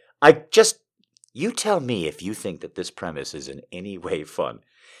Okay, you tell me if you think that this premise is in any way fun.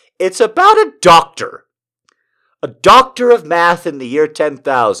 It's about a doctor of math in the year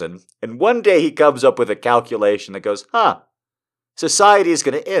 10,000, and one day he comes up with a calculation that goes, society is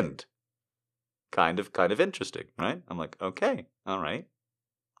going to end. Kind of interesting, right? I'm like, okay, all right.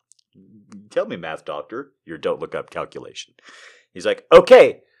 Tell me, math doctor, your don't look up calculation. He's like,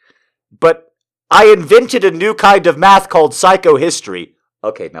 okay, but I invented a new kind of math called psychohistory.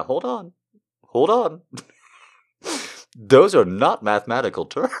 Okay, now hold on. Those are not mathematical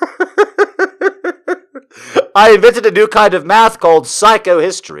terms. I invented a new kind of math called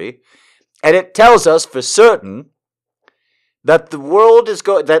psychohistory, and it tells us for certain that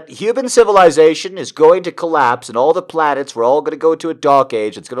that human civilization is going to collapse, and all the planets, we're all going to go to a dark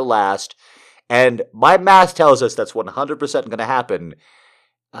age. It's going to last, and my math tells us that's 100% going to happen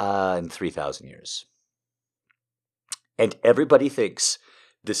in 3,000 years. And everybody thinks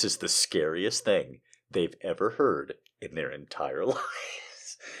this is the scariest thing they've ever heard in their entire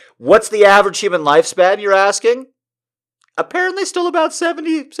lives. What's the average human lifespan, you're asking? Apparently still about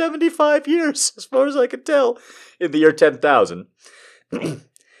 70, 75 years, as far as I could tell, in the year 10,000.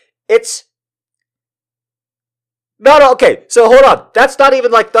 It's... No, okay, so hold on. That's not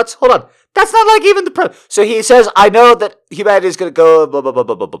even like, that's not like even the premise. So he says, I know that humanity is going to go blah, blah, blah,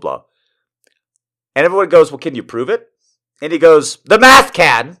 blah, blah, blah, blah. And everyone goes, well, can you prove it? And he goes, the math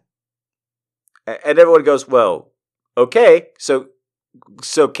can. And everyone goes, well, okay, so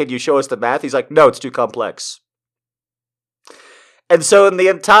can you show us the math? He's like, no, it's too complex. And so in the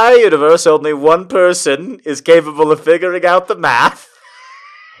entire universe, only one person is capable of figuring out the math,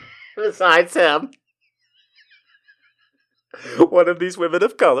 besides him. One of these women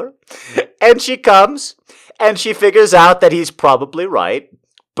of color. And she comes, and she figures out that he's probably right,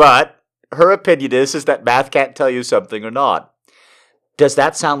 but her opinion is that math can't tell you something or not. Does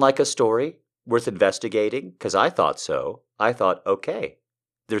that sound like a story worth investigating? Because I thought so. I thought, okay,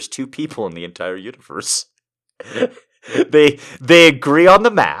 there's 2 people in the entire universe. They agree on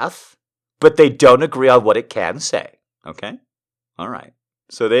the math, but they don't agree on what it can say. Okay? All right.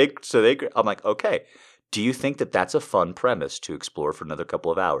 So they agree. I'm like, okay. Do you think that that's a fun premise to explore for another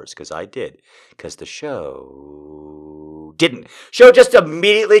couple of hours? Because I did. Because the show didn't. Show just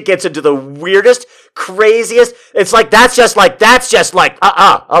immediately gets into the weirdest, craziest. It's like, that's just like,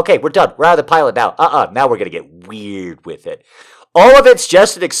 okay, we're done. We're out of the pilot now. Now we're going to get weird with it. All of it's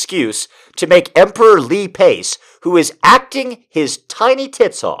just an excuse to make Emperor Lee Pace, who is acting his tiny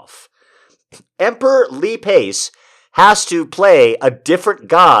tits off. Emperor Lee Pace has to play a different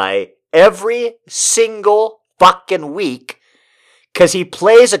guy every single fucking week because he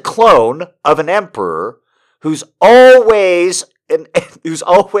plays a clone of an emperor who's always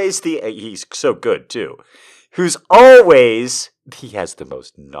he's so good too, he has the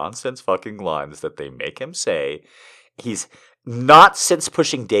most nonsense fucking lines that they make him say. He's not, since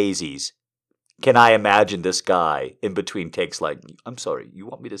Pushing Daisies can I imagine this guy in between takes like, I'm sorry, you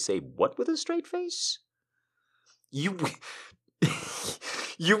want me to say what with a straight face? You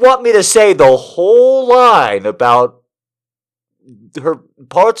want me to say the whole line about her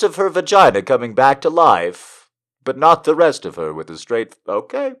parts of her vagina coming back to life, but not the rest of her with a straight...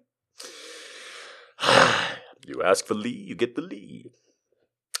 Okay. You ask for Lee, you get the Lee.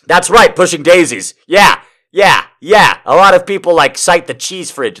 That's right, Pushing Daisies. Yeah. A lot of people cite the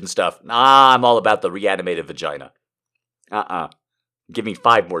cheese fridge and stuff. Nah, I'm all about the reanimated vagina. Give me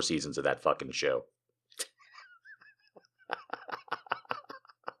 5 more seasons of that fucking show.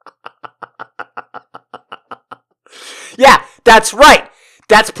 Yeah, that's right.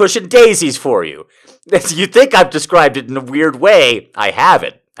 That's Pushing Daisies for you. You think I've described it in a weird way. I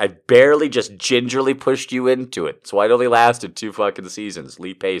haven't. I barely just gingerly pushed you into it. So it only lasted 2 fucking seasons.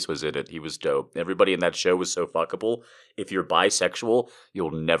 Lee Pace was in it. He was dope. Everybody in that show was so fuckable. If you're bisexual,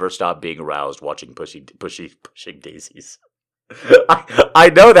 you'll never stop being aroused watching Pushing Daisies. I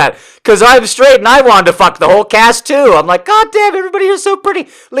know that because I'm straight and I wanted to fuck the whole cast too. I'm like, God damn, everybody is so pretty.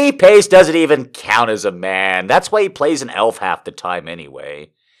 Lee Pace doesn't even count as a man. That's why he plays an elf half the time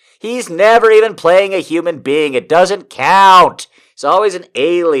anyway. He's never even playing a human being. It doesn't count. He's always an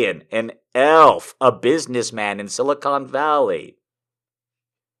alien, an elf, a businessman in Silicon Valley.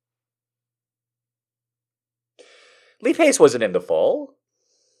 Lee Pace wasn't in The Fall.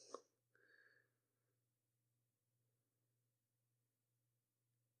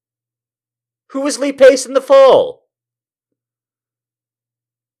 Who was Lee Pace in The Fall?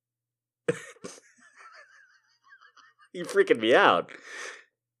 You're freaking me out.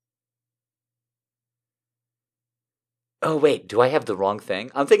 Oh, wait, do I have the wrong thing?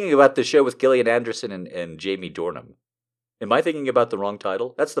 I'm thinking about the show with Gillian Anderson and Jamie Dornan. Am I thinking about the wrong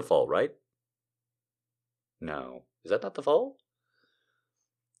title? That's The Fall, right? No. Is that not The Fall?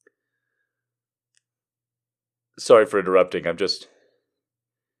 Sorry for interrupting.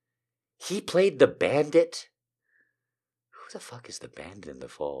 He played the bandit? Who the fuck is the bandit in The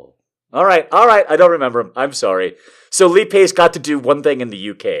Fall? All right. I don't remember him. I'm sorry. So Lee Pace got to do one thing in the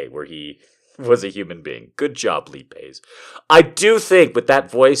UK where he was a human being. Good job, Lee Pace. I do think with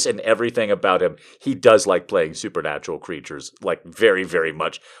that voice and everything about him, he does like playing supernatural creatures, like very, very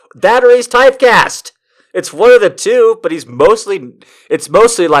much. That or he's typecast. It's one of the two, but it's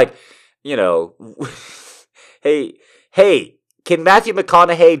mostly like, you know, hey, can Matthew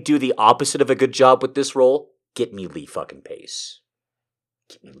McConaughey do the opposite of a good job with this role? Get me Lee fucking Pace.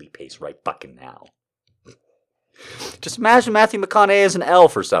 Get me Lee Pace right fucking now. Just imagine Matthew McConaughey as an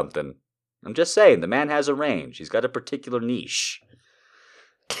elf or something. I'm just saying, the man has a range. He's got a particular niche.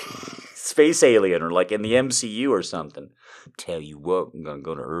 Space alien or like in the MCU or something. Tell you what, I'm gonna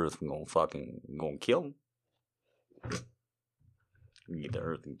go to Earth. I'm gonna kill him. Get to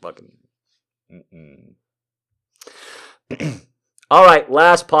Earth and fucking. All right,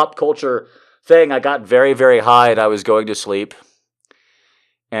 last pop culture thing. I got very, very high and I was going to sleep.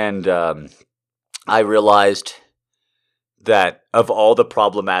 And I realized that of all the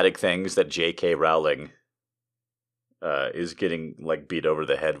problematic things that J.K. Rowling is getting like beat over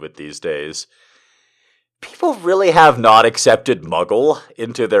the head with these days, people really have not accepted Muggle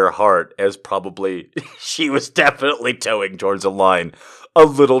into their heart as probably she was definitely towing towards a line a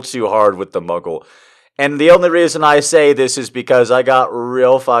little too hard with the Muggle. And the only reason I say this is because I got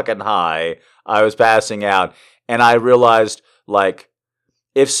real fucking high. I was passing out and I realized, like,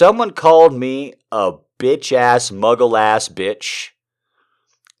 if someone called me a bitch-ass, Muggle-ass bitch,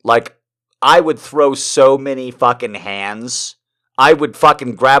 like, I would throw so many fucking hands. I would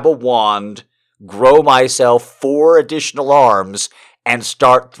fucking grab a wand, grow myself 4 additional arms, and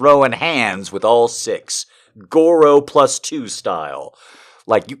start throwing hands with all 6. Goro +2 style.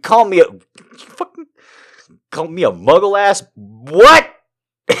 Like, you call me a Muggle-ass? What?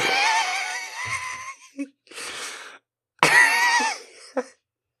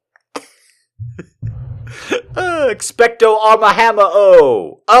 Expecto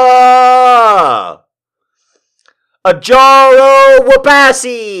Armahama-o. Ajaro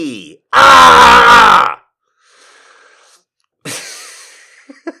Wabasi.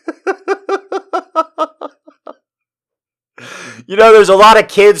 You know, there's a lot of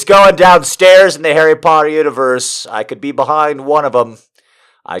kids going downstairs in the Harry Potter universe. I could be behind one of them.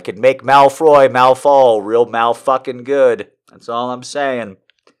 I could make Malfoy real fucking good. That's all I'm saying.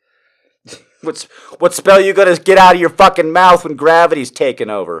 What spell you gonna get out of your fucking mouth when gravity's taken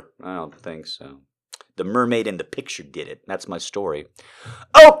over? I don't think so. The mermaid in the picture did it. That's my story.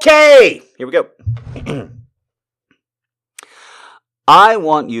 Okay, here we go. I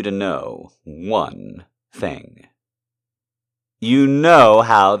want you to know one thing. You know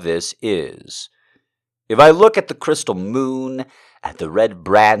how this is. If I look at the crystal moon, at the red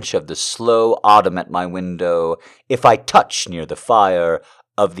branch of the slow autumn at my window, if I touch near the fire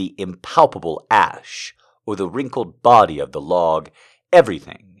of the impalpable ash or the wrinkled body of the log,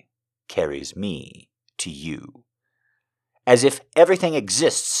 everything carries me to you. As if everything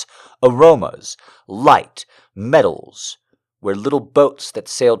exists, aromas, light, metals, we're little boats that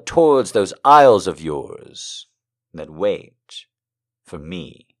sail towards those isles of yours that wait for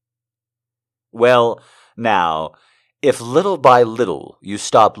me. Well, now, if little by little you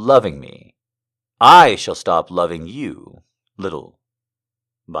stop loving me, I shall stop loving you little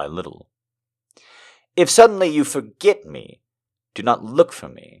by little. If suddenly you forget me, do not look for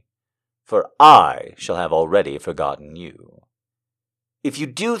me, for I shall have already forgotten you. If you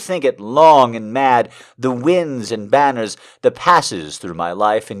do think it long and mad, the winds and banners that passes through my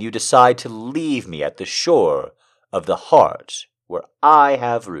life, and you decide to leave me at the shore of the heart where I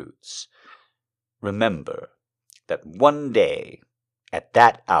have roots, remember that one day, at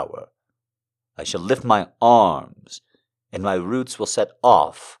that hour, I shall lift my arms, and my roots will set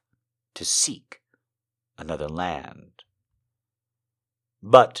off to seek another land.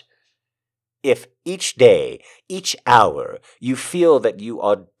 But If each day, each hour, you feel that you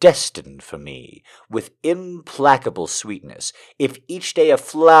are destined for me with implacable sweetness, if each day a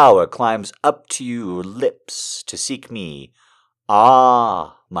flower climbs up to your lips to seek me,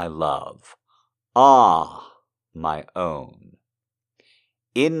 ah, my love, ah, my own,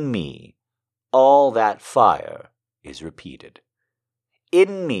 in me all that fire is repeated.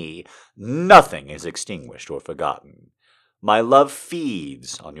 In me nothing is extinguished or forgotten. My love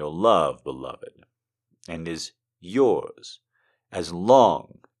feeds on your love, beloved, and is yours as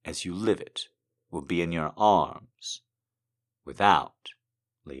long as you live it, will be in your arms without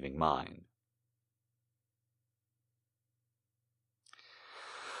leaving mine.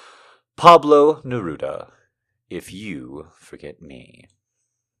 Pablo Neruda, If You Forget Me.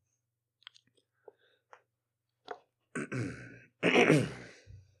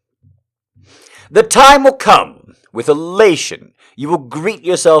 The time will come, with elation, you will greet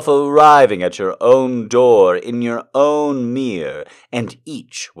yourself arriving at your own door in your own mirror, and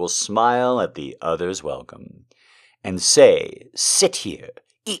each will smile at the other's welcome, and say, sit here,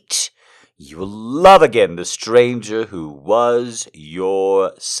 eat. You will love again the stranger who was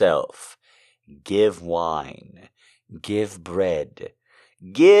yourself. Give wine, give bread,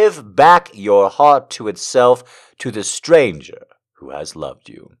 give back your heart to itself, to the stranger who has loved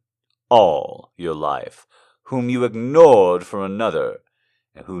you all your life, whom you ignored for another,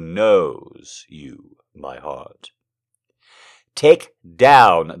 and who knows you by heart. Take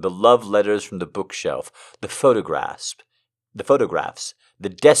down the love letters from the bookshelf, the photographs, the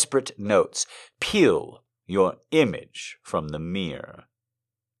desperate notes. Peel your image from the mirror.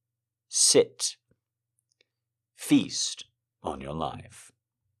 Sit. Feast on your life.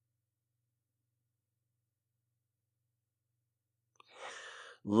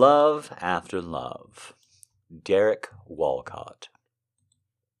 Love After Love, Derek Walcott.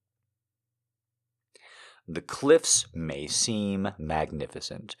 The cliffs may seem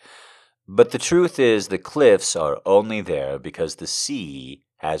magnificent, but the truth is the cliffs are only there because the sea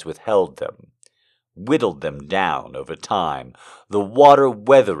has withheld them, whittled them down over time, the water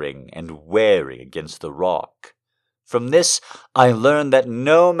weathering and wearing against the rock. From this, I learned that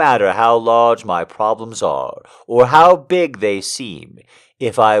no matter how large my problems are, or how big they seem,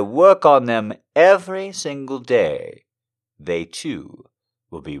 if I work on them every single day, they too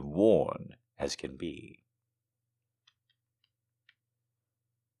will be worn as can be.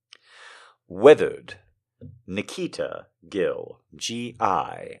 Weathered, Nikita Gill,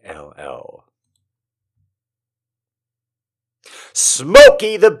 Gill.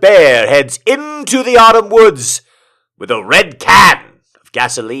 Smokey the Bear heads into the autumn woods with a red can of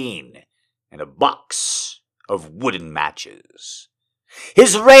gasoline and a box of wooden matches.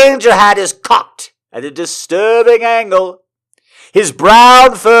 His ranger hat is cocked at a disturbing angle. His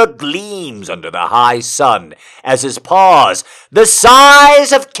brown fur gleams under the high sun as his paws, the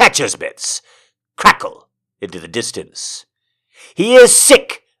size of catcher's mitts, crackle into the distance. He is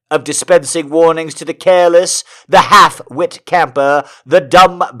sick of dispensing warnings to the careless, the half-wit camper, the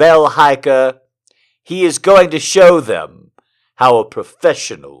dumbbell hiker. He is going to show them how a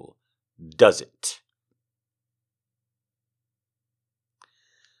professional does it.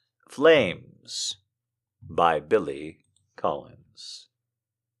 Flames by Billy Collins.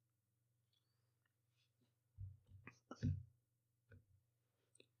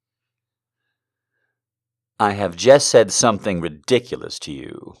 I have just said something ridiculous to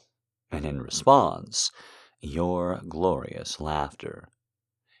you, and in response, your glorious laughter.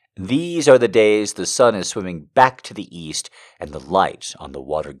 These are the days the sun is swimming back to the east, and the light on the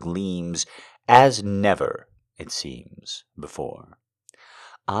water gleams as never, it seems, before.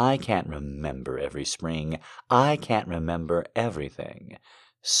 I can't remember every spring. I can't remember everything.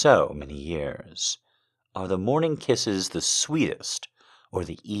 So many years. Are the morning kisses the sweetest, or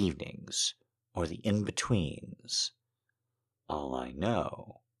the evenings, or the in-betweens? All I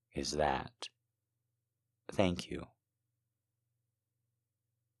know is that. Thank you.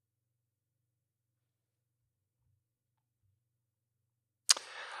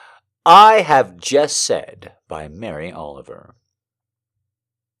 I Have Just Said by Mary Oliver.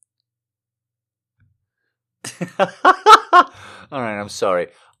 All right, I'm sorry.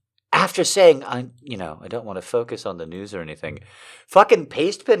 After saying I don't want to focus on the news or anything, fucking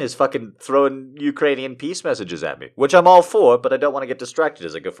Pastepin is fucking throwing Ukrainian peace messages at me, which I'm all for, but I don't want to get distracted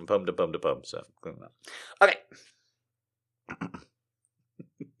as I go from poem to poem to poem. So, okay.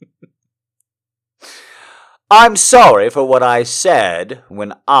 I'm sorry for what I said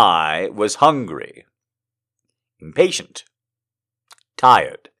when I was hungry, impatient,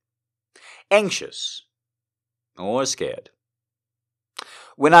 tired, anxious, or scared.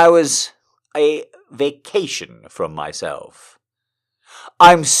 When I was a vacation from myself.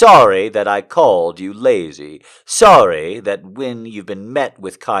 I'm sorry that I called you lazy. Sorry that when you've been met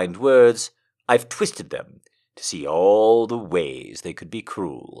with kind words, I've twisted them to see all the ways they could be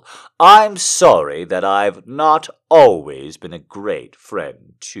cruel. I'm sorry that I've not always been a great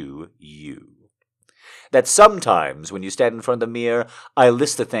friend to you. That sometimes when you stand in front of the mirror, I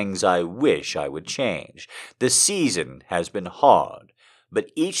list the things I wish I would change. The season has been hard, but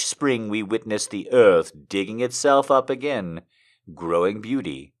each spring we witness the earth digging itself up again, growing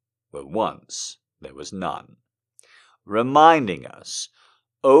beauty where once there was none, reminding us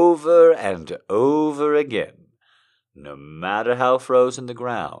over and over again, no matter how frozen the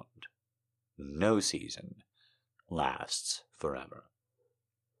ground, no season lasts forever.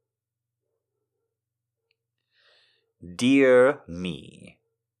 Dear Me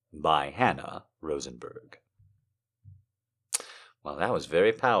by Hannah Rosenberg. Well, that was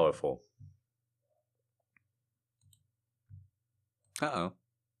very powerful. Uh-oh.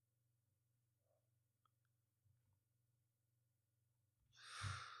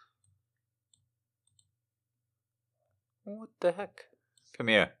 What the heck? Come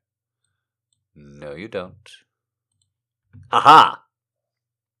here. No, you don't. Aha!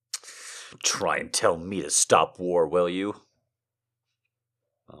 Try and tell me to stop war, will you?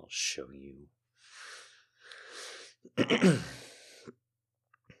 I'll show you.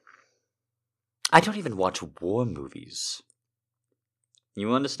 I don't even watch war movies.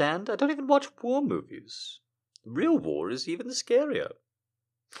 You understand? I don't even watch war movies. Real war is even scarier.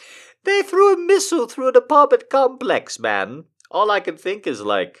 They threw a missile through an apartment complex, man. All I can think is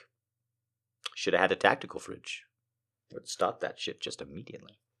should have had a tactical fridge. It would stop that shit just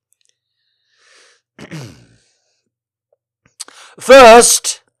immediately.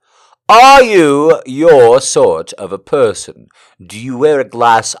 First, are you your sort of a person? Do you wear a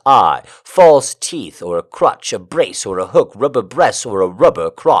glass eye, false teeth, or a crutch, a brace, or a hook, rubber breasts, or a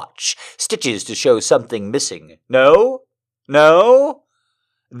rubber crotch, stitches to show something missing? No? No?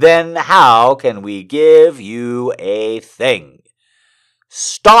 Then how can we give you a thing?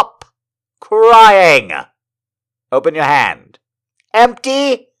 Stop crying. Open your hand.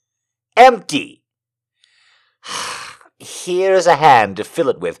 Empty? Empty. Here's a hand to fill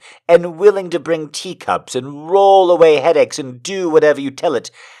it with, and willing to bring teacups and roll away headaches and do whatever you tell it.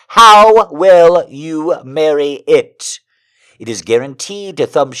 How will you marry it? It is guaranteed to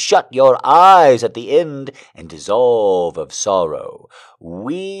thumb shut your eyes at the end and dissolve of sorrow.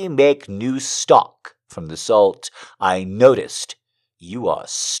 We make new stock from the salt. I noticed you are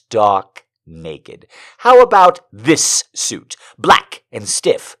stark naked. How about this suit? Black and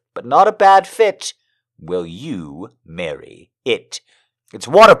stiff, but not a bad fit. Will you marry it? It's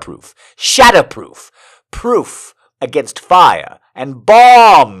waterproof, shatterproof, proof against fire and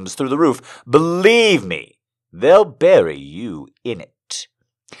bombs through the roof. Believe me, they'll bury you in it.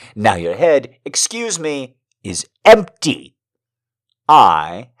 Now your head, excuse me, is empty.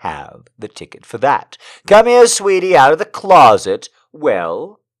 I have the ticket for that. Come here, sweetie, out of the closet.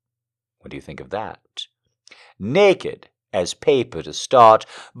 Well, what do you think of that? Naked as paper to start,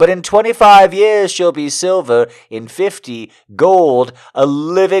 but in 25 years she'll be silver, in 50 gold, a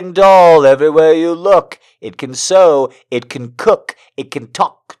living doll everywhere you look. It can sew, it can cook, it can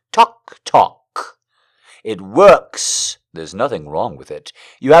talk, talk, talk. It works. There's nothing wrong with it.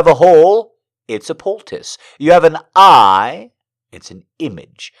 You have a hole, it's a poultice. You have an eye, it's an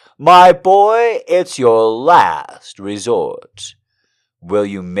image. My boy, it's your last resort. Will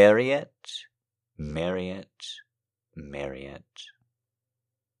you marry it? Marry it? Marry it.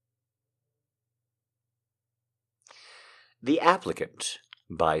 The Applicant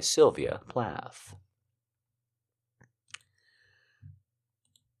by Sylvia Plath.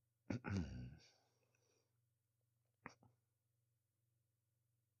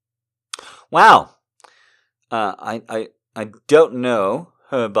 Wow. I don't know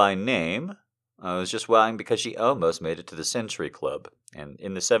her by name. I was just wowing because she almost made it to the Century Club, and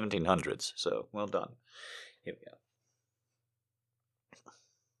in the 1700s, so well done. Here we go.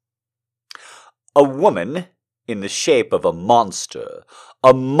 A woman in the shape of a monster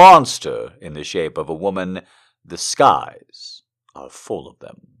in the shape of a woman, the skies are full of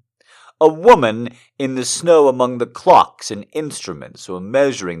them. A woman in the snow among the clocks and instruments, or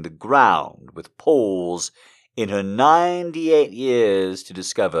measuring the ground with poles in her 98 years to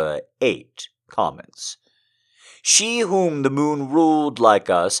discover 8 comets. She whom the moon ruled like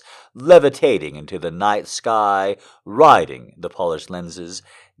us, levitating into the night sky, riding the polished lenses,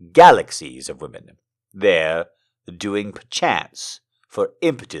 galaxies of women, there doing perchance for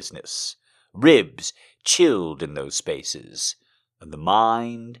impetuousness, ribs chilled in those spaces, and the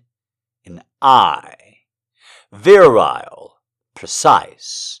mind an I, virile,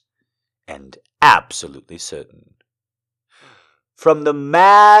 precise, and absolutely certain. From the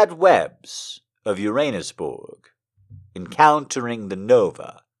mad webs of Uranusborg, encountering the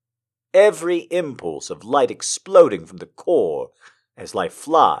nova, every impulse of light exploding from the core as life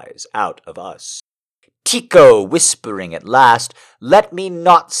flies out of us. Tycho whispering at last, let me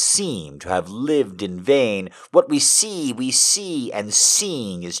not seem to have lived in vain. What we see, and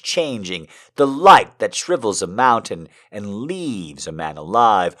seeing is changing. The light that shrivels a mountain and leaves a man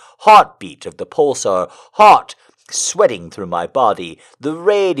alive. Heartbeat of the pulsar, heart sweating through my body. The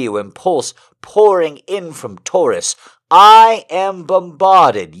radio impulse pouring in from Taurus. I am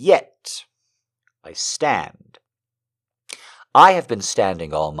bombarded, yet I stand. I have been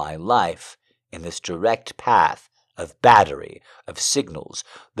standing all my life in this direct path of battery, of signals,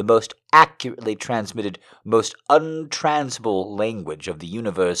 the most accurately transmitted, most untransable language of the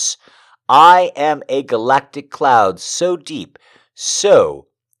universe. I am a galactic cloud so deep, so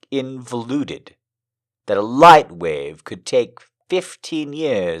involuted, that a light wave could take 15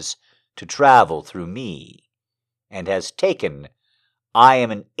 years to travel through me, and has taken. I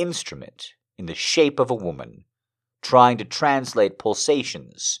am an instrument in the shape of a woman, trying to translate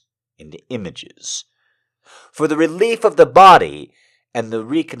pulsations into images, for the relief of the body and the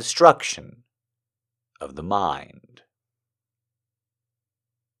reconstruction of the mind.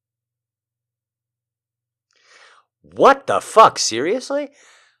 What the fuck, seriously?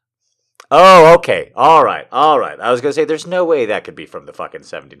 Oh, okay, alright. I was gonna say, there's no way that could be from the fucking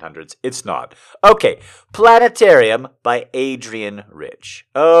 1700s. It's not. Okay, Planetarium by Adrienne Rich.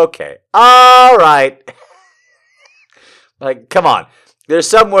 Okay, alright. Like, come on. There's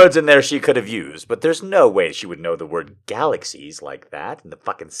some words in there she could have used, but there's no way she would know the word galaxies like that in the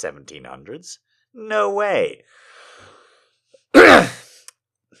fucking 1700s. No way. Because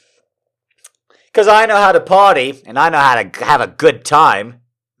I know how to party, and I know how to have a good time.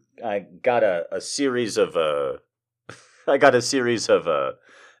 I got a series of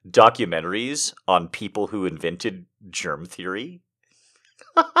documentaries on people who invented germ theory.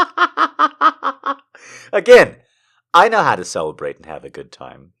 Again, I know how to celebrate and have a good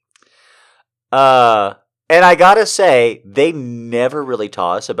time. And I gotta say, they never really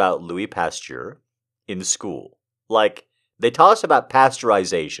taught us about Louis Pasteur in school. Like, they taught us about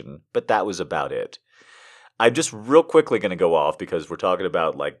pasteurization, but that was about it. I'm just real quickly going to go off because we're talking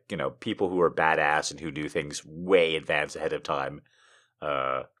about, like, you know, people who are badass and who do things way advanced ahead of time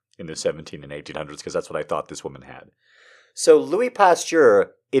in the 17 and 1800s, because that's what I thought this woman had. So Louis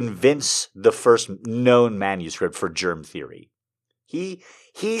Pasteur invents the first known manuscript for germ theory.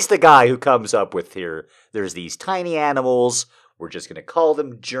 He's the guy who comes up with here, there's these tiny animals, we're just going to call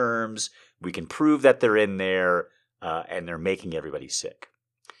them germs, we can prove that they're in there, and they're making everybody sick.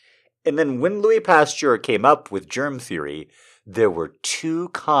 And then when Louis Pasteur came up with germ theory, there were two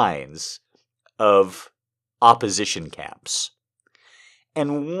kinds of opposition camps.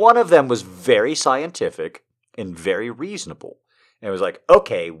 And one of them was very scientific and very reasonable. And it was like,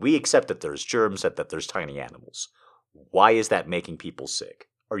 okay, we accept that there's germs, that there's tiny animals. Why is that making people sick?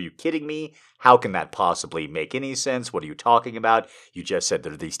 Are you kidding me? How can that possibly make any sense? What are you talking about? You just said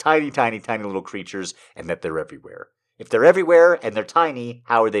there are these tiny, tiny, tiny little creatures and that they're everywhere. If they're everywhere and they're tiny,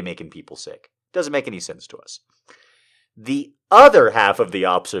 how are they making people sick? Doesn't make any sense to us. The other half of the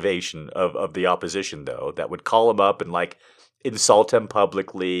observation of the opposition, though, that would call him up and, like, insult him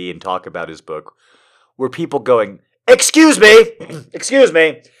publicly and talk about his book, were people going, excuse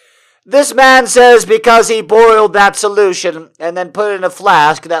me, this man says because he boiled that solution and then put it in a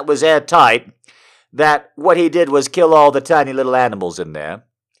flask that was airtight, that what he did was kill all the tiny little animals in there.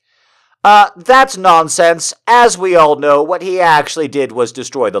 That's nonsense. As we all know, what he actually did was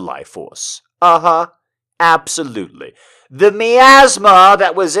destroy the life force. Absolutely. The miasma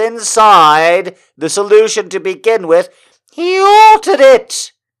that was inside the solution to begin with, he altered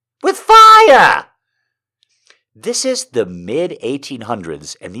it with fire. This is the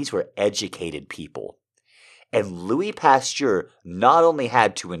mid-1800s, and these were educated people. And Louis Pasteur not only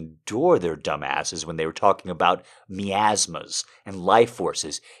had to endure their dumbasses when they were talking about miasmas and life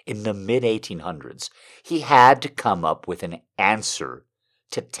forces in the mid-1800s, he had to come up with an answer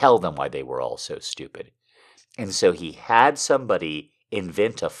to tell them why they were all so stupid. And so he had somebody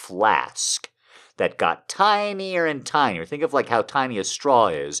invent a flask that got tinier and tinier. Think of like how tiny a straw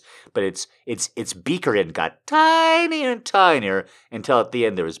is, but its beaker end got tinier and tinier until at the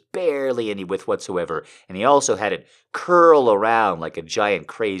end there was barely any width whatsoever. And he also had it curl around like a giant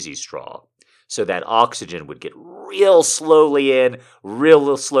crazy straw, so that oxygen would get real slowly in,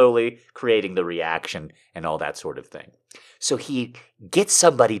 real slowly, creating the reaction and all that sort of thing. So he gets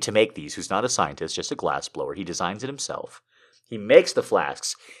somebody to make these who's not a scientist, just a glassblower. He designs it himself. He makes the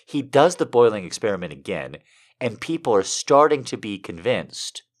flasks. He does the boiling experiment again, and people are starting to be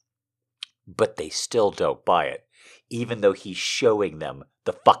convinced, but they still don't buy it, even though he's showing them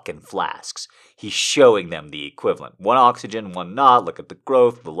the fucking flasks. He's showing them the equivalent. One oxygen, one not. Look at the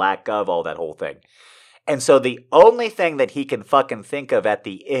growth, the lack of, all that whole thing. And so the only thing that he can fucking think of at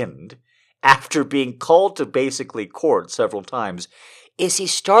the end, after being called to basically court several times, is he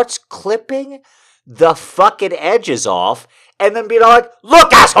starts clipping the fucking edges off and then being like,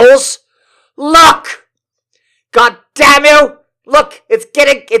 look, assholes! Look! God damn you! Look,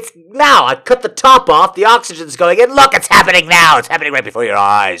 it's now. I cut the top off, the oxygen's going in. Look, it's happening now. It's happening right before your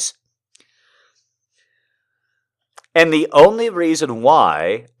eyes. And the only reason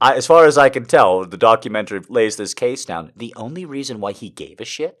why, as far as I can tell, the documentary lays this case down, the only reason why he gave a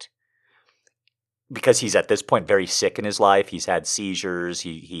shit, because he's at this point very sick in his life, he's had seizures,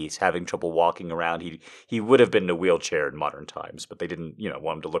 he's having trouble walking around, he would have been in a wheelchair in modern times, but they didn't,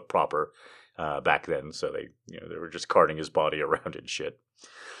 want him to look proper back then, so they were just carting his body around and shit.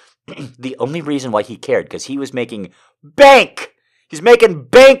 The only reason why he cared, because he was making bank! He's making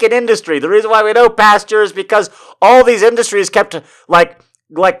bank in industry. The reason why we know Pasteur is because all these industries kept like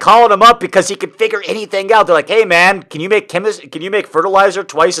calling him up because he could figure anything out. They're like, "Hey man, can you make fertilizer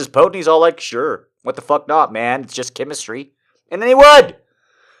twice as potent?" He's all like, "Sure. What the fuck not, man? It's just chemistry." And then he would.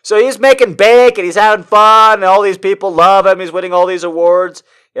 So he's making bank and he's having fun and all these people love him. He's winning all these awards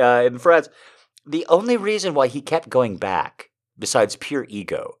in France. The only reason why he kept going back, besides pure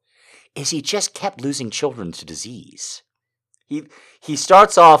ego, is he just kept losing children to disease. He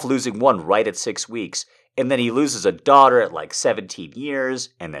starts off losing one right at 6 weeks, and then he loses a daughter at like 17 years,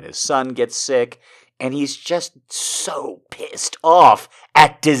 and then his son gets sick, and he's just so pissed off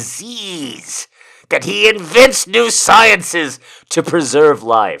at disease that he invents new sciences to preserve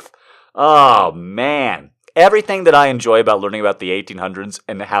life. Oh, man. Everything that I enjoy about learning about the 1800s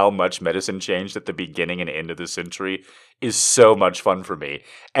and how much medicine changed at the beginning and end of the century is so much fun for me.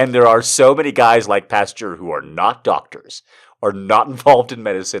 And there are so many guys like Pasteur who are not doctors, are not involved in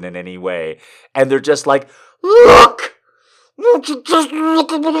medicine in any way, and they're just like, look! Won't you just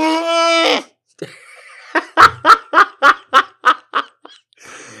look at me?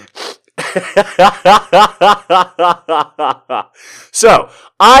 So,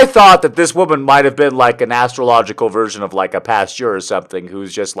 I thought that this woman might have been like an astrological version of like a Pasteur or something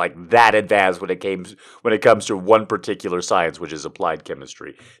who's just like that advanced when it comes to one particular science, which is applied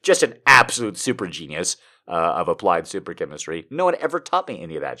chemistry. Just an absolute super genius of applied superchemistry. No one ever taught me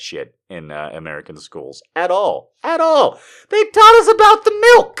any of that shit in American schools. At all. At all. They taught us about the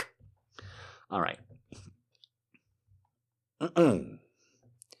milk. All right.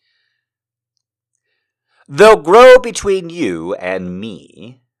 They'll grow between you and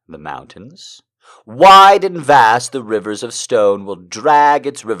me, the mountains. Wide and vast the rivers of stone will drag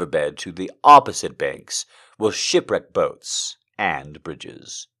its riverbed to the opposite banks, will shipwreck boats and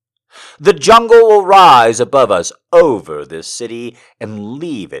bridges. The jungle will rise above us over this city and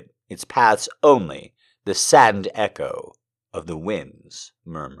leave it its paths only the saddened echo of the wind's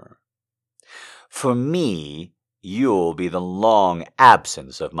murmur. For me, you'll be the long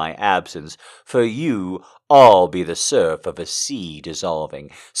absence of my absence. For you, I'll be the surf of a sea dissolving.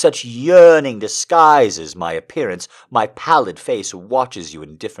 Such yearning disguises my appearance. My pallid face watches you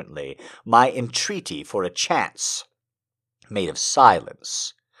indifferently. My entreaty for a chance, made of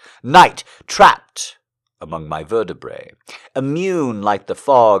silence. Night trapped among my vertebrae. Immune like the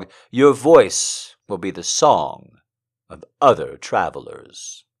fog, your voice will be the song of other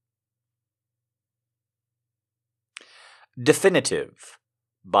travelers. Definitive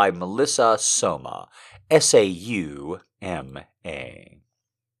by Melissa Soma, S-A-U-M-A.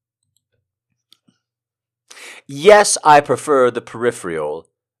 Yes, I prefer the peripheral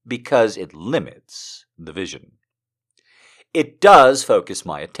because it limits the vision. It does focus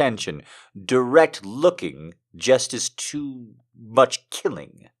my attention. Direct looking just is too much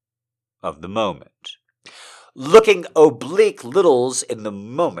killing of the moment. Looking oblique littles in the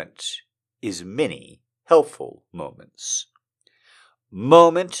moment is many helpful moments.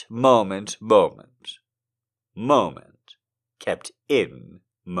 Moment, moment, moment. Moment kept in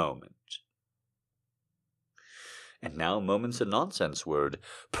moment. And now Moment's a Nonsense Word.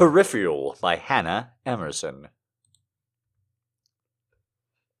 Peripheral by Hannah Emerson.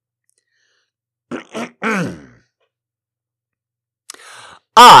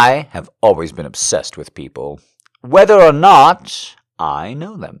 I have always been obsessed with people, whether or not I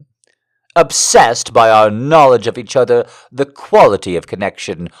know them. Obsessed by our knowledge of each other, the quality of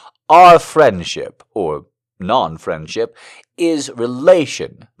connection, our friendship, or Non-friendship is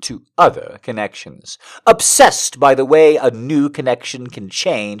relation to other connections. Obsessed by the way a new connection can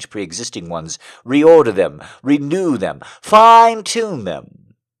change pre-existing ones, reorder them, renew them, fine-tune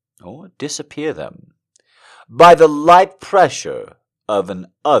them, or disappear them. By the light pressure of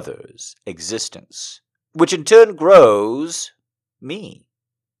an other's existence, which in turn grows me.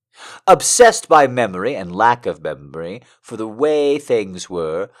 Obsessed by memory and lack of memory for the way things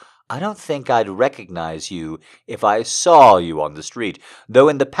were, I don't think I'd recognize you if I saw you on the street, though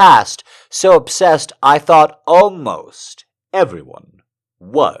in the past, so obsessed I thought almost everyone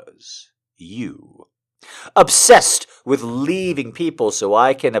was you. Obsessed with leaving people so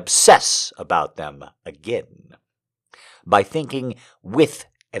I can obsess about them again. By thinking with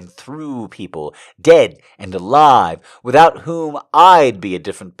and through people, dead and alive, without whom I'd be a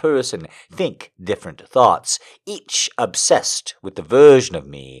different person, think different thoughts, each obsessed with the version of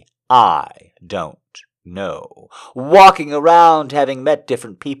me I don't know. Walking around having met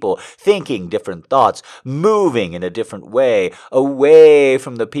different people, thinking different thoughts, moving in a different way, away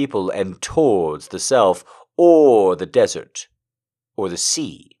from the people and towards the self, or the desert, or the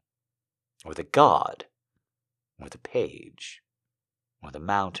sea, or the god, or the page, or the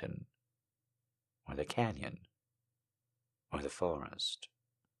mountain, or the canyon, or the forest,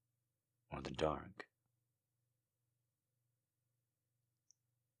 or the dark.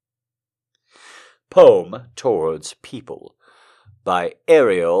 Poem Towards People by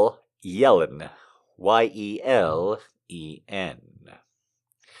Ariel Yellen, Yelen.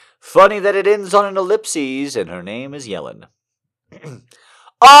 Funny that it ends on an ellipses and her name is Yellen.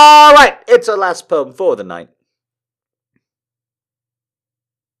 All right, it's our last poem for the night.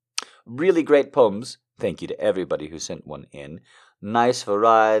 Really great poems. Thank you to everybody who sent one in. Nice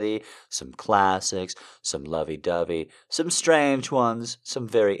variety, some classics, some lovey-dovey, some strange ones, some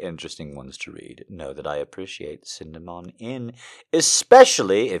very interesting ones to read. Know that I appreciate sending them on in,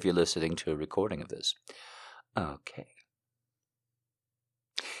 especially if you're listening to a recording of this. Okay.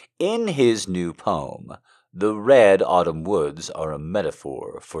 In his new poem, the red autumn woods are a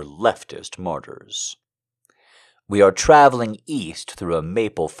metaphor for leftist martyrs. We are traveling east through a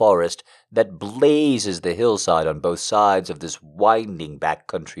maple forest that blazes the hillside on both sides of this winding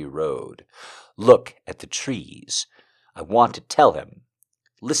backcountry road. Look at the trees. I want to tell him.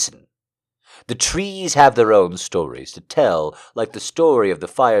 Listen. The trees have their own stories to tell, like the story of the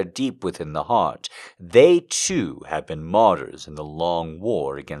fire deep within the heart. They, too, have been martyrs in the long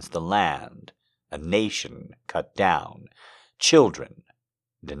war against the land, a nation cut down, children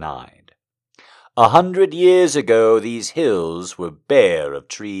denied. 100 years ago these hills were bare of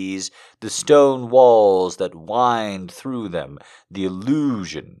trees, the stone walls that wind through them, the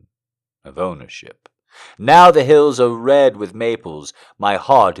illusion of ownership. Now the hills are red with maples, my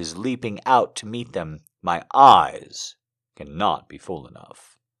heart is leaping out to meet them, my eyes cannot be full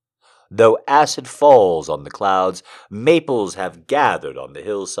enough. Though acid falls on the clouds, maples have gathered on the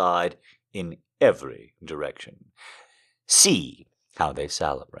hillside in every direction. See how they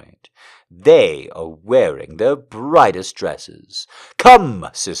celebrate. They are wearing their brightest dresses. Come,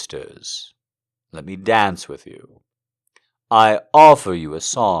 sisters, let me dance with you. I offer you a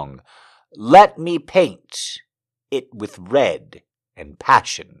song. Let me paint it with red and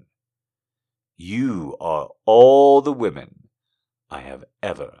passion. You are all the women I have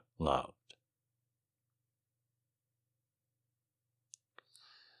ever loved.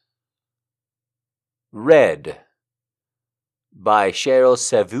 Red by Cheryl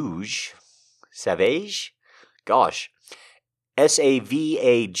Savage? Gosh.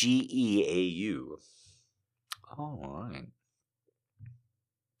 Savageeau. All right.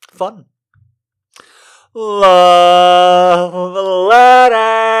 Fun. Love letters.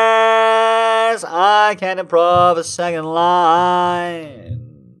 I can't improv a second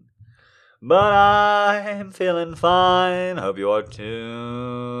line. But I'm feeling fine. Hope you are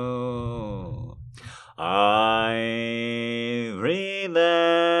too. I read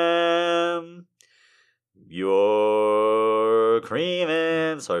them. You're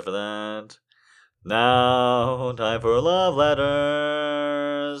creaming. Sorry for that. Now, time for love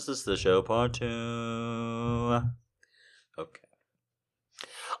letters. This is the show part 2. Okay.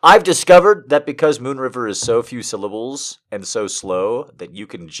 I've discovered that because Moon River is so few syllables and so slow that you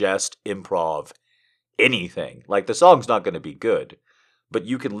can just improv anything. Like, the song's not going to be good, but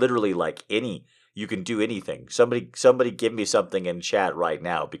you can literally, you can do anything. Somebody give me something in chat right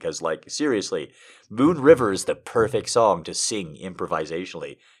now, because, seriously, Moon River is the perfect song to sing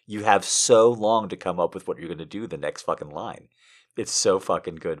improvisationally. You have so long to come up with what you're going to do the next fucking line. It's so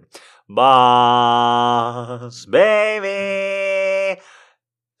fucking good. Boss, baby.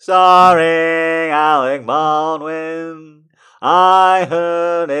 starring Alec Baldwin. I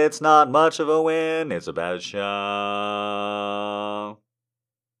heard it's not much of a win. It's a bad show. Oh,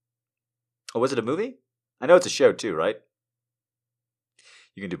 was it a movie? I know it's a show too, right?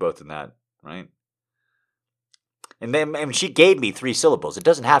 You can do both in that, right? And then she gave me 3 syllables. It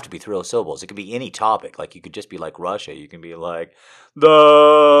doesn't have to be 3 syllables. It could be any topic. Like, you could just be like Russia. You can be like,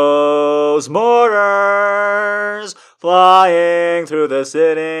 those mortars flying through the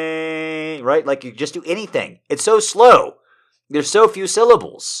city. Right? Like, you just do anything. It's so slow. There's so few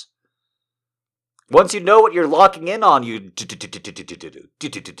syllables. Once you know what you're locking in on, you...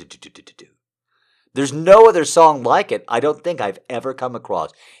 There's no other song like it I don't think I've ever come across.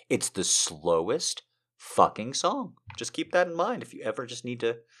 It's the slowest fucking song. Just keep that in mind if you ever just need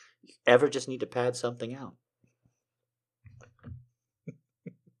to pad something out.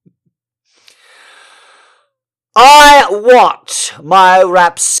 I want my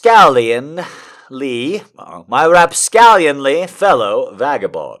rapscallionly fellow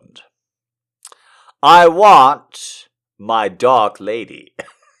vagabond. I want my dark lady.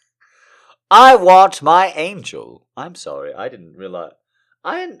 I want my angel. I'm sorry, I didn't realize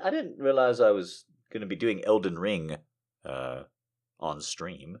I was going to be doing Elden Ring on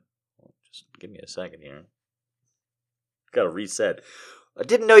stream. Just give me a second here. Got to reset. I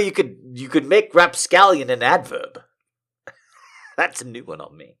didn't know you could make rapscallion an adverb. That's a new one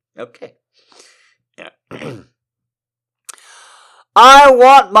on me. Okay. Yeah. I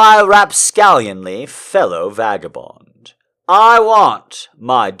want my rapscallionly fellow vagabond. I want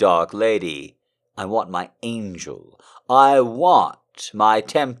my dark lady. I want my angel. I want my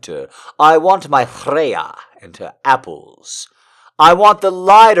tempter. I want my Freya and her apples. I want the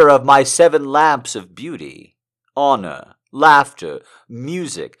lighter of my 7 lamps of beauty, honor, laughter,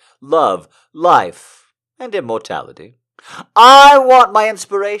 music, love, life, and immortality. I want my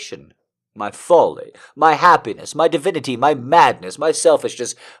inspiration, my folly, my happiness, my divinity, my madness, my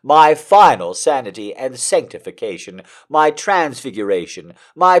selfishness, my final sanity and sanctification, my transfiguration,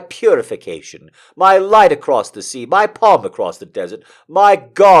 my purification, my light across the sea, my palm across the desert, my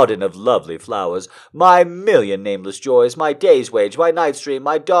garden of lovely flowers, my million nameless joys, my day's wage, my night's dream,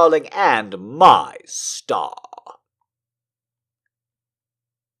 my darling, and my star.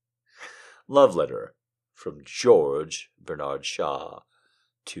 Love letter from George Bernard Shaw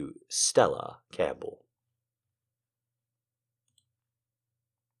to Stella Campbell.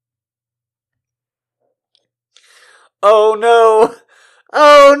 Oh no!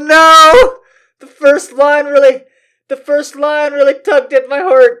 Oh no! The first line really tugged at my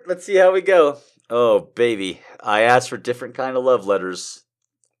heart. Let's see how we go. Oh baby, I asked for different kind of love letters.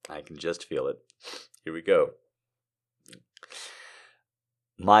 I can just feel it. Here we go.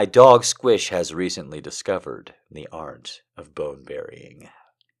 My dog Squish has recently discovered the art of bone burying.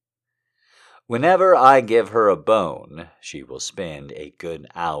 Whenever I give her a bone, she will spend a good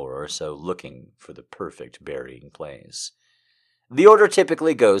hour or so looking for the perfect burying place. The order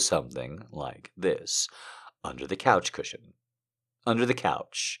typically goes something like this: under the couch cushion, under the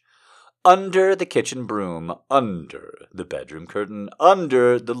couch, under the kitchen broom, under the bedroom curtain,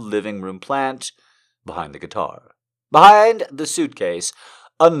 under the living room plant, behind the guitar, behind the suitcase,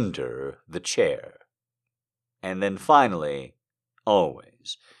 under the chair. And then finally,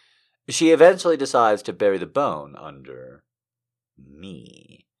 always, she eventually decides to bury the bone under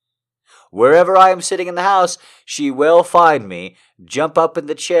me. Wherever I am sitting in the house, she will find me, jump up in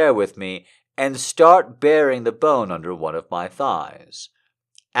the chair with me, and start burying the bone under one of my thighs.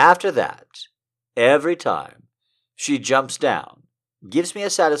 After that, every time, she jumps down, gives me a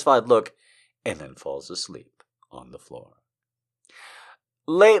satisfied look, and then falls asleep on the floor.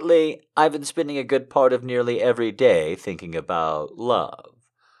 Lately, I've been spending a good part of nearly every day thinking about love.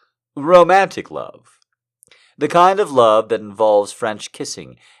 Romantic love. The kind of love that involves French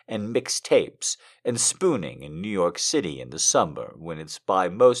kissing and mixed tapes and spooning in New York City in the summer when it's by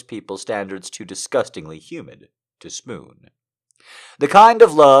most people's standards too disgustingly humid to spoon. The kind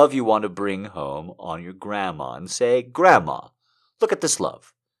of love you want to bring home on your grandma and say, "Grandma, look at this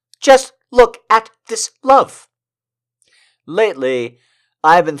love. Just look at this love." Lately,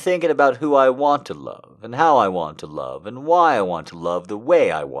 I've been thinking about who I want to love, and how I want to love, and why I want to love the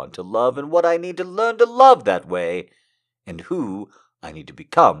way I want to love, and what I need to learn to love that way, and who I need to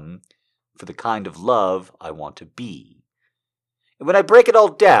become for the kind of love I want to be. And when I break it all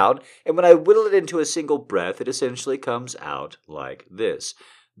down, and when I whittle it into a single breath, it essentially comes out like this: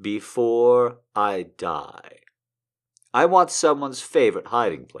 before I die, I want someone's favorite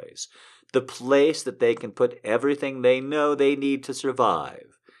hiding place. The place that they can put everything they know they need to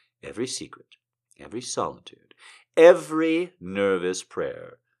survive. Every secret, every solitude, every nervous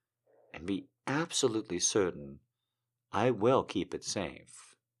prayer. and be absolutely certain I will keep it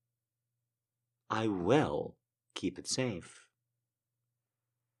safe. I will keep it safe.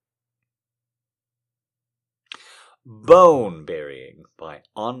 Bone Burying by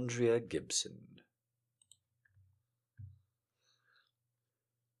Andrea Gibson.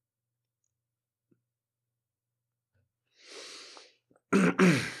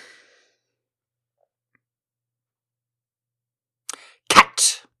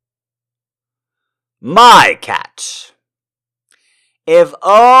 Cat. My cat. If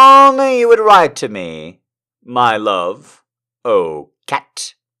only you would write to me, my love, oh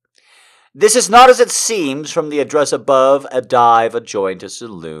cat. This is not as it seems from the address above, a dive, a joint, a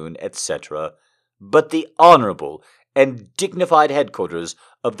saloon, etc., but the honorable and dignified headquarters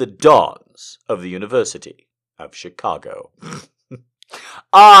of the Dons of the University of Chicago.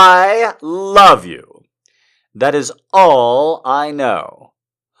 I love you. That is all I know.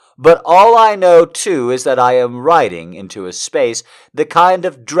 But all I know, too, is that I am riding into a space, the kind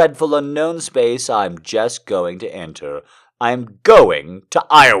of dreadful unknown space I'm just going to enter. I'm going to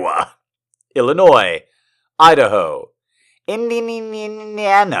Iowa, Illinois, Idaho,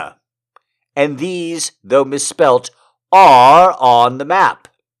 Indiana. And these, though misspelt, are on the map.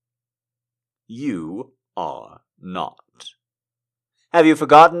 You are not. Have you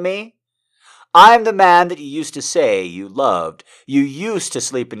forgotten me? I'm the man that you used to say you loved. You used to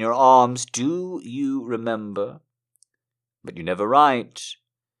sleep in your arms. Do you remember? But you never write.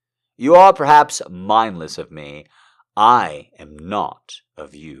 You are perhaps mindless of me. I am not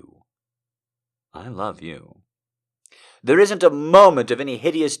of you. I love you. There isn't a moment of any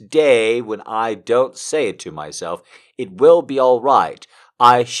hideous day when I don't say it to myself. It will be all right.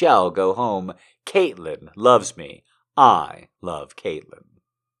 I shall go home. Caitlin loves me. I love Caitlin.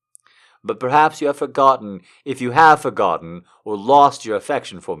 But perhaps you have forgotten. If you have forgotten or lost your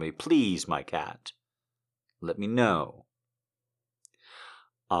affection for me, please, my cat, let me know.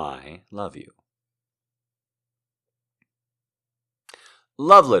 I love you.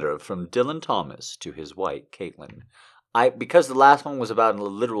 Love letter from Dylan Thomas to his wife, Caitlin. Because the last one was about a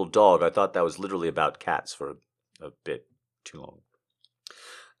literal dog, I thought that was literally about cats for a bit too long.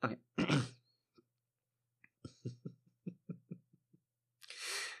 Okay.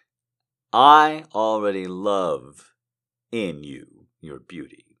 I already love in you your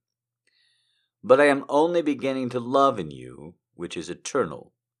beauty, but I am only beginning to love in you, which is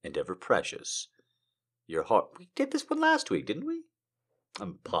eternal and ever precious, your heart. We did this one last week, didn't we?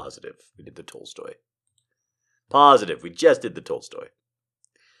 I'm positive we did the Tolstoy. Positive, we just did the Tolstoy.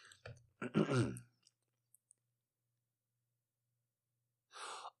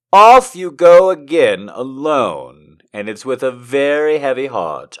 Off you go again alone, and it's with a very heavy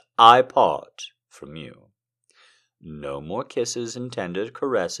heart I part from you. No more kisses and tender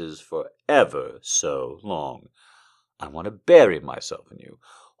caresses for ever so long. I want to bury myself in you,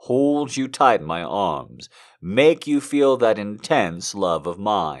 hold you tight in my arms, make you feel that intense love of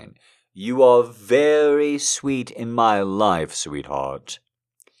mine. You are very sweet in my life, sweetheart,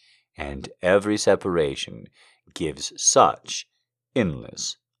 and every separation gives such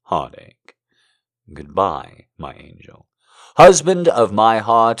endless heartache. Goodbye, my angel. Husband of my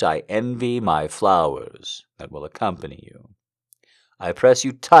heart, I envy my flowers that will accompany you. I press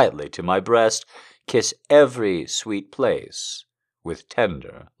you tightly to my breast, kiss every sweet place with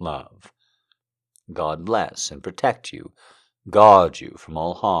tender love. God bless and protect you, guard you from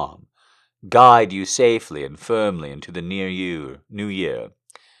all harm, guide you safely and firmly into the new year.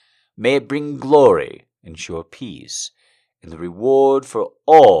 May it bring glory and sure peace, and the reward for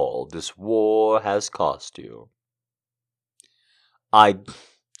all this war has cost you. I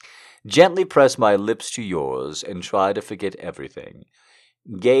gently press my lips to yours and try to forget everything.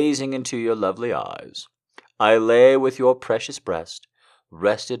 Gazing into your lovely eyes, I lay with your precious breast,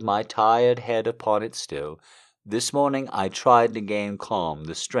 rested my tired head upon it still. This morning I tried to gain calm,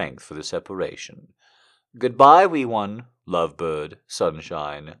 the strength for the separation. Goodbye, wee one, lovebird,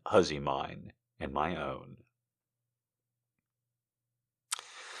 sunshine, huzzy mine, and my own.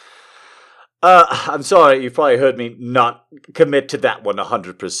 I'm sorry, you probably heard me not commit to that one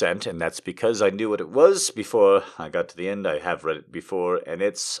 100%, and that's because I knew what it was before I got to the end. I have read it before, and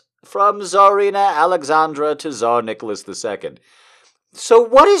it's From Tsarina Alexandra to Tsar Nicholas II. So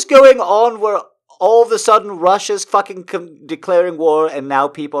what is going on where all of a sudden Russia's fucking declaring war, and now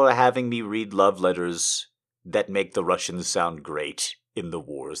people are having me read love letters that make the Russians sound great in the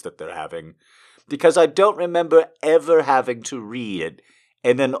wars that they're having? Because I don't remember ever having to read it.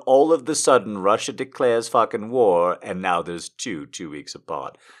 And then all of the sudden, Russia declares fucking war, and now there's 2 weeks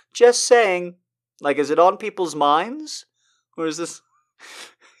apart. Just saying. Like, is it on people's minds? Or is this...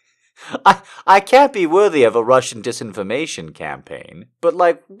 I can't be worthy of a Russian disinformation campaign, but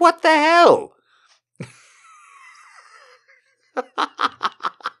like, what the hell?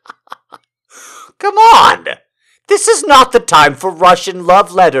 Come on! This is not the time for Russian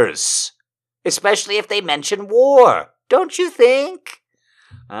love letters. Especially if they mention war, don't you think?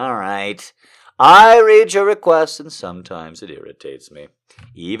 All right. I read your requests and sometimes it irritates me.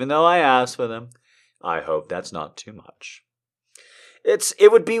 Even though I ask for them, I hope that's not too much.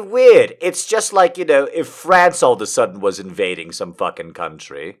 It would be weird. It's just like, if France all of a sudden was invading some fucking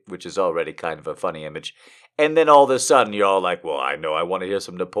country, which is already kind of a funny image, and then all of a sudden you're all like, well, I know I want to hear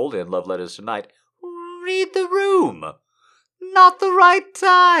some Napoleon love letters tonight. Read the room. Not the right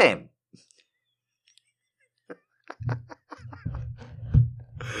time.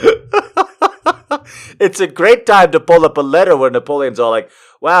 It's a great time to pull up a letter where Napoleon's all like,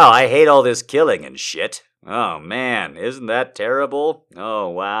 wow, I hate all this killing and shit. Oh, man, isn't that terrible? Oh,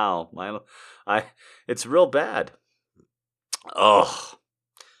 wow. It's real bad. Oh.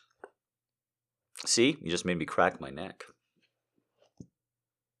 See, you just made me crack my neck.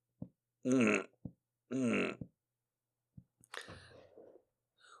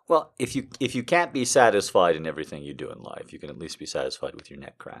 Well, if you can't be satisfied in everything you do in life, you can at least be satisfied with your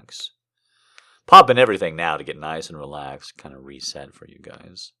neck cracks. Popping everything now to get nice and relaxed, kind of reset for you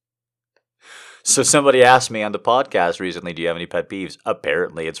guys. So somebody asked me on the podcast recently, do you have any pet peeves?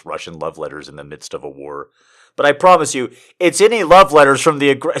 Apparently it's Russian love letters in the midst of a war. But I promise you, it's any love letters from on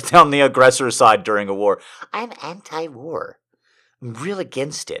the aggressor's side during a war. I'm anti-war. I'm real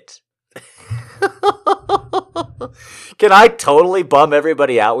against it. Can I totally bum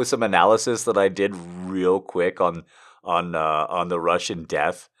everybody out with some analysis that I did real quick on the Russian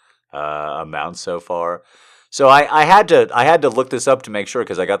death amount so far? So I had to look this up to make sure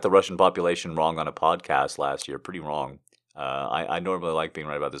because I got the Russian population wrong on a podcast last year, pretty wrong. I normally like being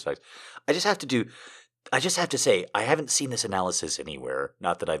right about this fact. I just have to say I haven't seen this analysis anywhere.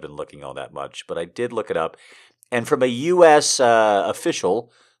 Not that I've been looking all that much, but I did look it up, and from a U.S.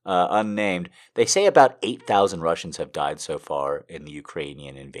 Official. Unnamed, they say about 8,000 Russians have died so far in the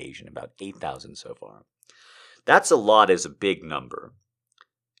Ukrainian invasion. About 8,000 so far. That's a lot as a big number.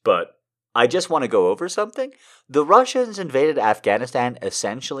 But I just want to go over something. The Russians invaded Afghanistan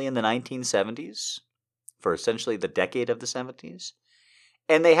essentially in the 1970s, for essentially the decade of the 70s.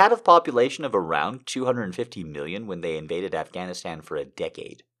 And they had a population of around 250 million when they invaded Afghanistan for a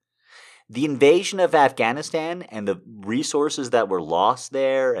decade. The invasion of Afghanistan and the resources that were lost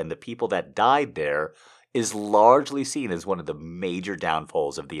there and the people that died there is largely seen as one of the major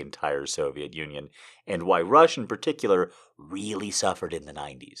downfalls of the entire Soviet Union and why Russia in particular really suffered in the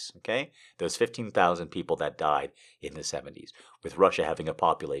 90s, okay? Those 15,000 people that died in the 70s, with Russia having a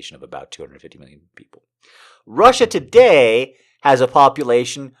population of about 250 million people. Russia today has a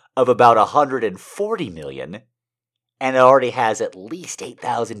population of about 140 million, and it already has at least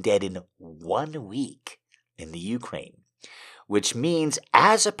 8,000 dead in 1 week in the Ukraine, which means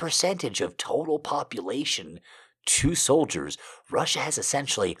as a percentage of total population to soldiers, Russia has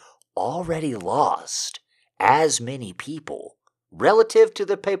essentially already lost as many people relative to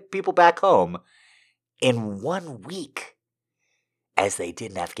the people back home in 1 week as they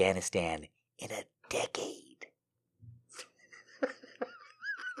did in Afghanistan in a decade.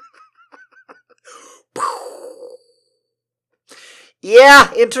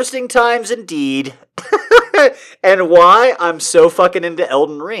 Yeah, interesting times indeed. And why I'm so fucking into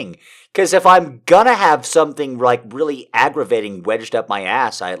Elden Ring. Because if I'm gonna have something like really aggravating wedged up my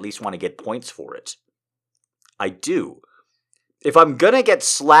ass, I at least want to get points for it. I do. If I'm gonna get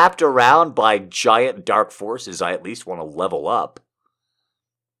slapped around by giant dark forces, I at least want to level up.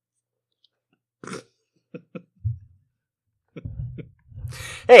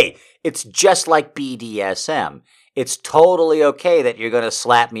 Hey, it's just like BDSM. It's totally okay that you're going to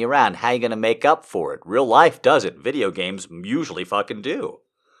slap me around. How are you going to make up for it? Real life doesn't. Video games usually fucking do.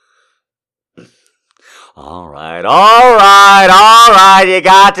 All right. You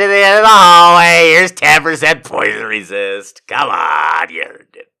got to the end of the hallway. Here's 10% poison resist. Come on, you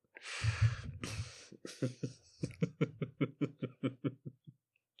earned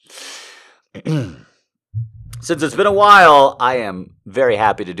it. Since it's been a while, I am very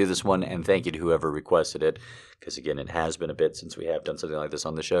happy to do this one, and thank you to whoever requested it. Because, again, it has been a bit since we have done something like this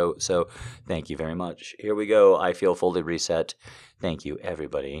on the show. So, thank you very much. Here we go. I feel fully reset. Thank you,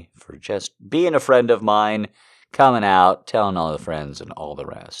 everybody, for just being a friend of mine, coming out, telling all the friends, and all the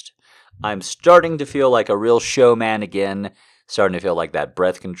rest. I'm starting to feel like a real showman again. Starting to feel like that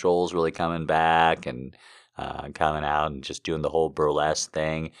breath control's really coming back and coming out and just doing the whole burlesque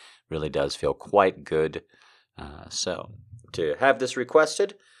thing. Really does feel quite good. So, to have this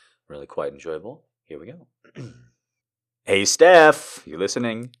requested, really quite enjoyable. Here we go. Hey, Steph, you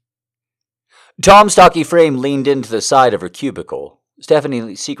listening? Tom's stocky frame leaned into the side of her cubicle.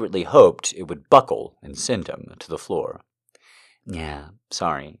 Stephanie secretly hoped it would buckle and send him to the floor. Yeah,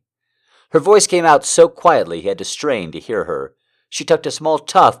 sorry. Her voice came out so quietly he had to strain to hear her. She tucked a small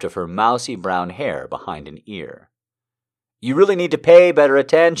tuft of her mousy brown hair behind an ear. You really need to pay better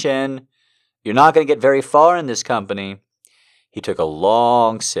attention. You're not going to get very far in this company. He took a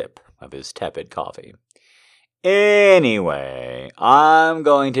long sip of his tepid coffee. Anyway, I'm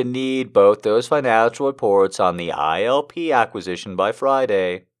going to need both those financial reports on the ILP acquisition by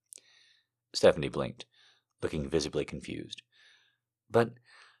Friday. Stephanie blinked, looking visibly confused. But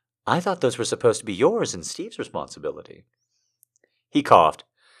I thought those were supposed to be yours and Steve's responsibility. He coughed.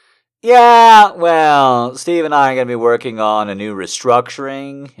 Yeah, well, Steve and I are going to be working on a new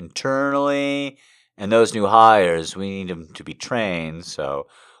restructuring internally, and those new hires, we need them to be trained, so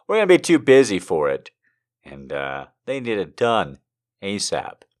we're going to be too busy for it. And they need it done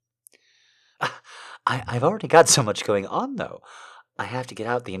ASAP. I've already got so much going on, though. I have to get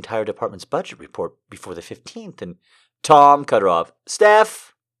out the entire department's budget report before the 15th, and Tom cut her off.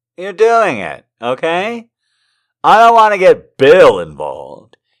 Steph, you're doing it, okay? I don't want to get Bill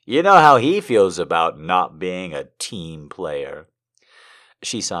involved. You know how he feels about not being a team player.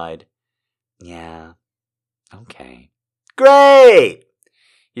 She sighed. Yeah, okay. Great!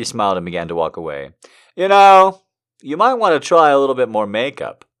 He smiled and began to walk away. You know, you might want to try a little bit more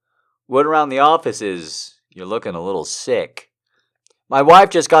makeup. Word around the office is you're looking a little sick. My wife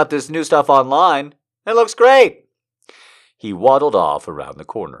just got this new stuff online. It looks great. He waddled off around the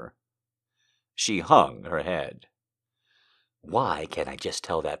corner. She hung her head. Why can't I just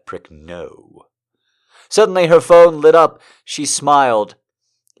tell that prick no? Suddenly her phone lit up. She smiled.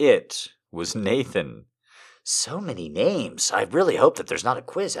 It was Nathan. So many names. I really hope that there's not a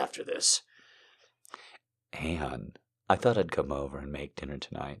quiz after this. Hey, hon, I thought I'd come over and make dinner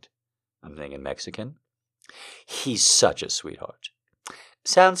tonight. I'm thinking Mexican. He's such a sweetheart.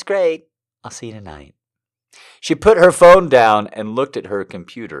 Sounds great. I'll see you tonight. She put her phone down and looked at her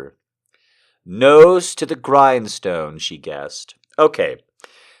computer. Nose to the grindstone, she guessed. Okay,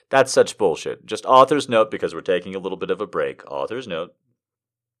 that's such bullshit. Just author's note because we're taking a little bit of a break. Author's note.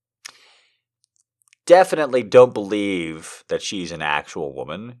 Definitely don't believe that she's an actual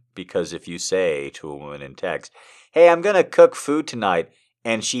woman, because if you say to a woman in text, hey, I'm going to cook food tonight,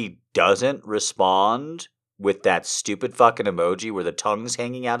 and she doesn't respond with that stupid fucking emoji where the tongue's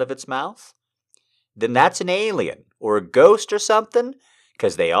hanging out of its mouth, then that's an alien or a ghost or something,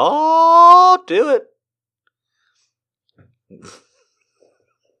 because they all do it.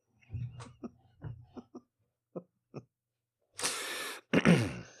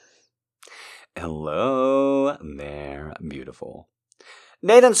 Hello there, beautiful.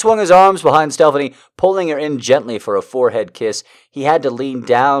 Nathan swung his arms behind Stephanie, pulling her in gently for a forehead kiss. He had to lean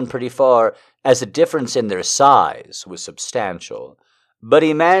down pretty far, as the difference in their size was substantial. But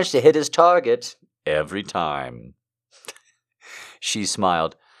he managed to hit his target every time. She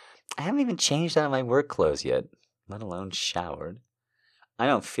smiled. I haven't even changed out of my work clothes yet, let alone showered. I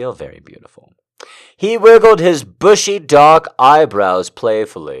don't feel very beautiful. He wiggled his bushy, dark eyebrows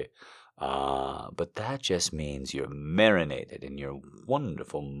playfully. But that just means you're marinated in your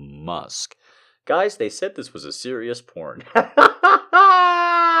wonderful musk. Guys, they said this was a serious porn.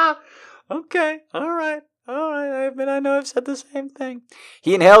 Okay, all right. I admit I know I've said the same thing.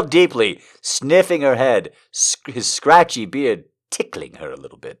 He inhaled deeply, sniffing her head, his scratchy beard tickling her a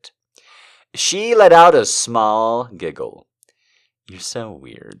little bit. She let out a small giggle. You're so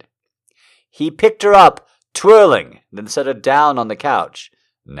weird. He picked her up, twirling, then set her down on the couch.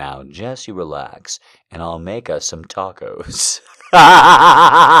 Now, Jess, you relax, and I'll make us some tacos.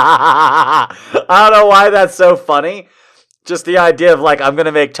 I don't know why that's so funny. Just the idea of, like, I'm going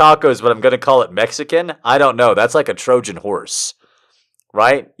to make tacos, but I'm going to call it Mexican. I don't know. That's like a Trojan horse,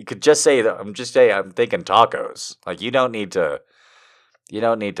 right? You could just say that. I'm thinking tacos. Like, you don't need to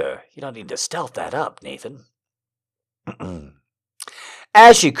stealth that up, Nathan.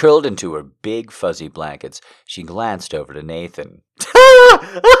 As she curled into her big fuzzy blankets, she glanced over to Nathan.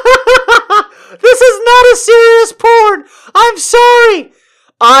 This is not a serious porn.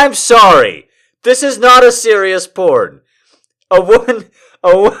 I'm sorry. This is not a serious porn.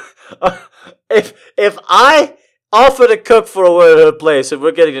 If I offer to cook for a woman at a place and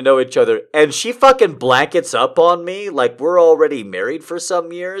we're getting to know each other and she fucking blankets up on me like we're already married for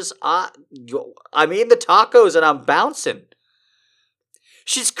some years, I'm eating the tacos and I'm bouncing.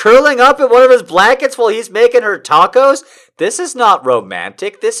 She's curling up in one of his blankets while he's making her tacos? This is not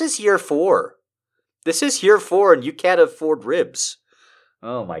romantic. This is year 4. And you can't afford ribs.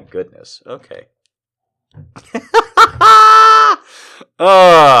 Oh my goodness. Okay.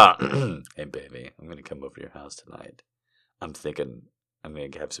 Hey baby, I'm gonna come over to your house tonight. I'm thinking I'm gonna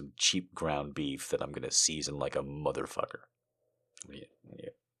have some cheap ground beef that I'm gonna season like a motherfucker.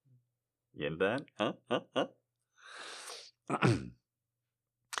 You into that? Huh?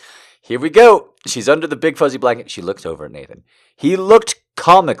 Here we go. She's under the big fuzzy blanket. She looks over at Nathan. He looked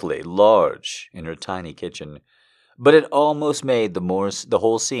comically large in her tiny kitchen, but it almost made the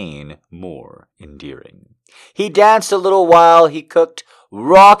whole scene more endearing. He danced a little while he cooked,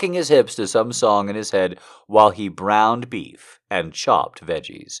 rocking his hips to some song in his head while he browned beef and chopped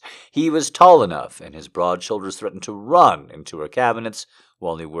veggies. He was tall enough, and his broad shoulders threatened to run into her cabinets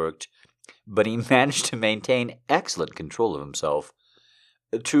while he worked, but he managed to maintain excellent control of himself.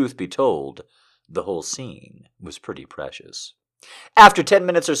 Truth be told, the whole scene was pretty precious. After 10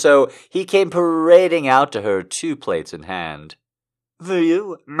 minutes or so, he came parading out to her, 2 plates in hand. "For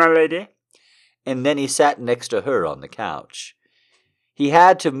you, my lady." And then he sat next to her on the couch. She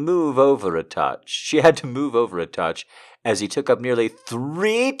had to move over a touch, as he took up nearly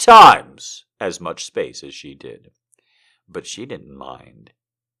 3 times as much space as she did. But she didn't mind.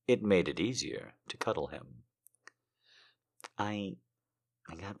 It made it easier to cuddle him. I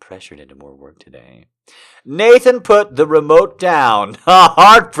got pressured into more work today. Nathan put the remote down.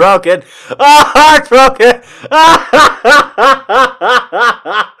 Heartbroken.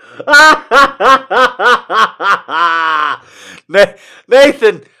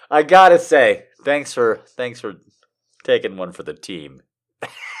 Nathan, I gotta say, thanks for taking one for the team.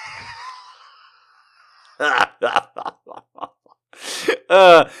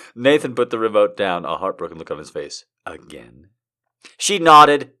 Nathan put the remote down, a heartbroken look on his face. Again. She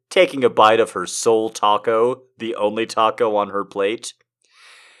nodded, taking a bite of her soul taco, the only taco on her plate.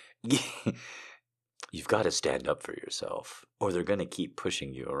 You've got to stand up for yourself, or they're going to keep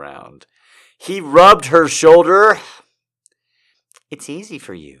pushing you around. He rubbed her shoulder. It's easy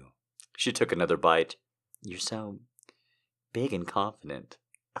for you. She took another bite. You're so big and confident.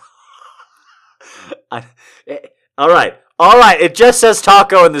 All right. It just says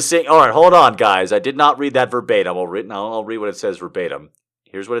taco in the sink. All right, hold on, guys. I did not read that verbatim. I'll read what it says verbatim.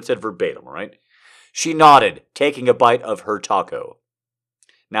 Here's what it said verbatim, all right? She nodded, taking a bite of her taco.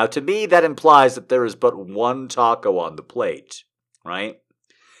 Now, to me, that implies that there is but one taco on the plate, right?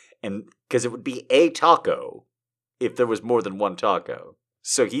 And because it would be a taco if there was more than one taco.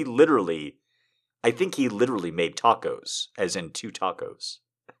 So I think he literally made tacos, as in 2 tacos.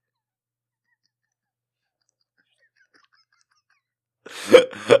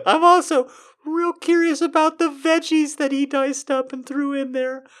 I'm also real curious about the veggies that he diced up and threw in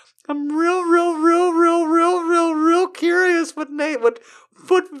there. I'm real curious what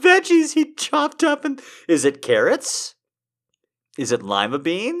veggies he chopped up. And is it carrots? Is it lima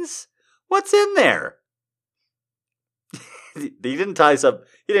beans? What's in there? He didn't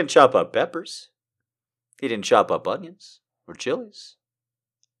chop up peppers. He didn't chop up onions or chilies.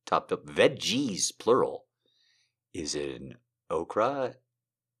 Chopped up veggies, plural. Is it an okra?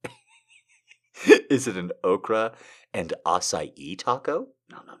 Is it an okra and acai taco?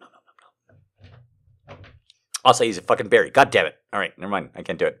 No. Acai is a fucking berry. God damn it. All right, never mind. I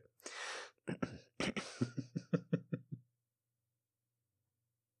can't do it.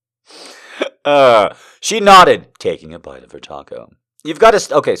 She nodded, taking a bite of her taco. You've got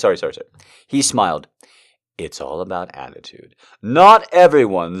to... Okay, sorry. He smiled. It's all about attitude. Not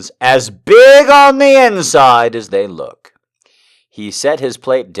everyone's as big on the inside as they look. He set his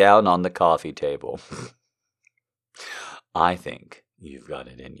plate down on the coffee table. I think you've got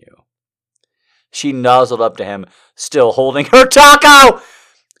it in you. She nuzzled up to him, still holding her taco.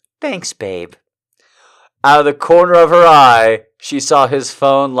 Thanks, babe. Out of the corner of her eye, she saw his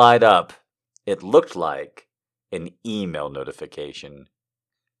phone light up. It looked like an email notification.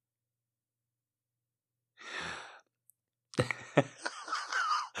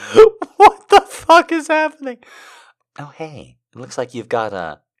 What the fuck is happening? Oh, hey, it looks like you've got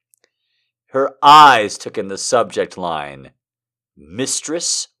a... Her eyes took in the subject line.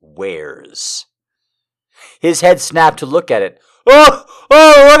 Mistress Wares. His head snapped to look at it. Oh,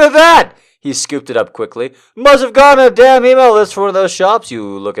 look at that! He scooped it up quickly. Must have gone on a damn email list for one of those shops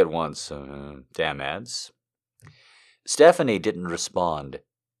you look at once. Damn ads. Stephanie didn't respond,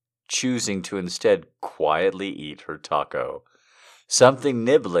 choosing to instead quietly eat her taco, something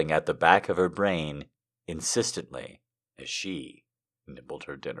nibbling at the back of her brain insistently as she nibbled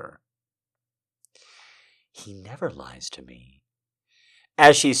her dinner. He never lies to me.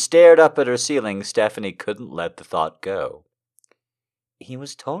 As she stared up at her ceiling, Stephanie couldn't let the thought go. He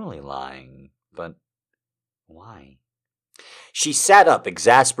was totally lying, but why? She sat up,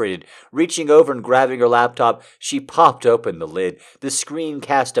 exasperated. Reaching over and grabbing her laptop, she popped open the lid. The screen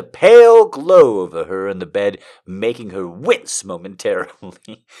cast a pale glow over her in the bed, making her wince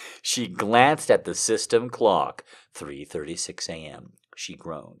momentarily. She glanced at the system clock. 3:36 a.m. She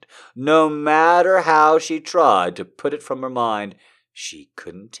groaned. No matter how she tried to put it from her mind, she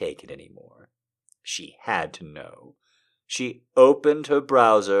couldn't take it anymore. She had to know. She opened her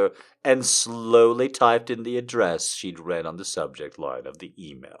browser and slowly typed in the address she'd read on the subject line of the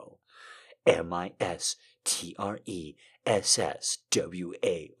email.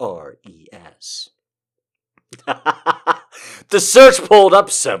 MISTRESSWARES. The search pulled up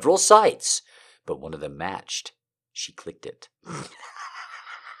several sites, but one of them matched. She clicked it.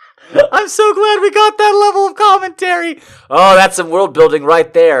 I'm so glad we got that level of commentary. Oh, that's some world building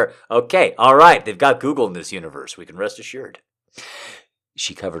right there. Okay, all right, they've got Google in this universe. We can rest assured.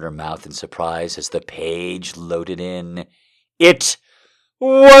 She covered her mouth in surprise as the page loaded in. It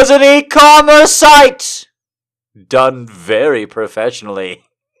was an e-commerce site! Done very professionally.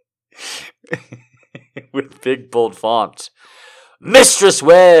 With big bold font. Mistress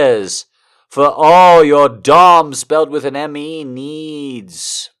Wares! For all your Dom spelled with an M-E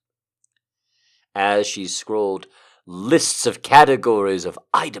needs. As she scrolled, lists of categories of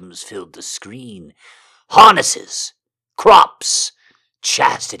items filled the screen. Harnesses, crops,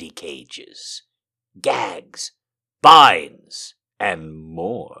 chastity cages, gags, binds, and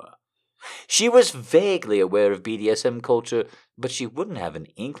more. She was vaguely aware of BDSM culture, but she wouldn't have an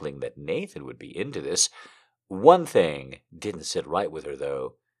inkling that Nathan would be into this. One thing didn't sit right with her,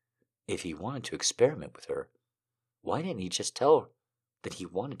 though. If he wanted to experiment with her, why didn't he just tell her that he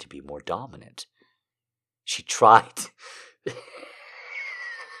wanted to be more dominant? She tried.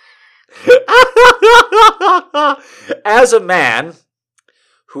 As a man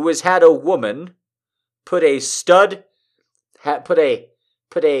who has had a woman put a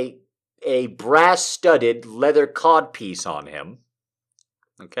brass studded leather codpiece on him,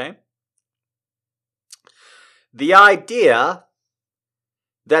 okay? The idea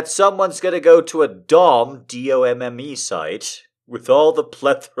that someone's going to go to a DOMME site with all the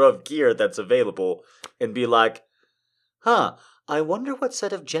plethora of gear that's available and be like, I wonder what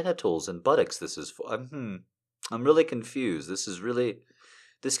set of genitals and buttocks this is for. I'm really confused. This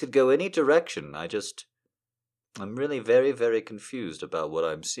could go any direction. I'm really very, very confused about what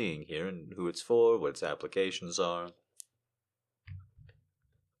I'm seeing here and who it's for, what its applications are.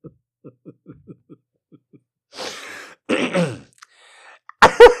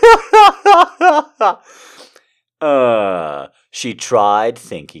 She tried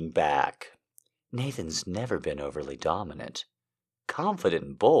thinking back. Nathan's never been overly dominant. Confident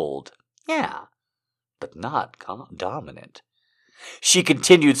and bold, yeah, but not dominant. She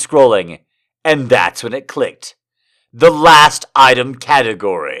continued scrolling, and that's when it clicked. The last item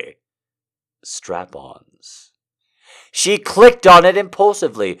category. Strap-ons. She clicked on it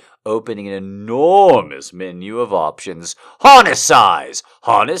impulsively, opening an enormous menu of options. Harness size,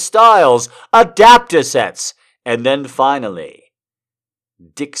 harness styles, adapter sets, and then finally,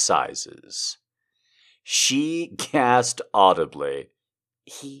 dick sizes. She gasped audibly.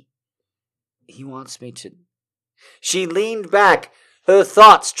 He wants me to... She leaned back, her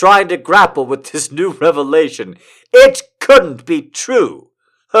thoughts trying to grapple with this new revelation. It couldn't be true.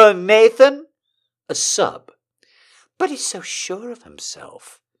 Her Nathan? A sub. But he's so sure of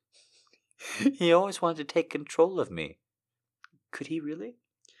himself. He always wanted to take control of me. Could he really?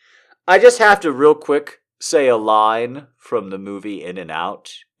 I just have to real quick say a line from the movie In and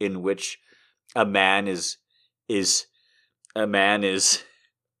Out, in which a man is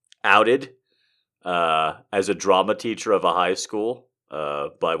outed as a drama teacher of a high school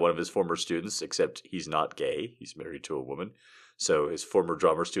by one of his former students, except he's not gay. He's married to a woman. So his former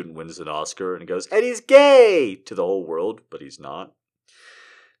drama student wins an Oscar and he goes, and he's gay to the whole world, but he's not.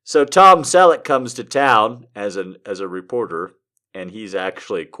 So Tom Selleck comes to town as a reporter, and he's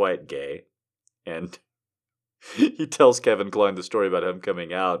actually quite gay. And he tells Kevin Kline the story about him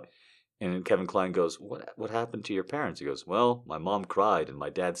coming out. And Kevin Kline goes, what happened to your parents? He goes, well, my mom cried, and my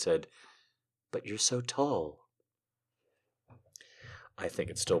dad said, but you're so tall. I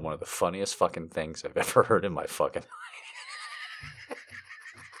think it's still one of the funniest fucking things I've ever heard in my fucking life.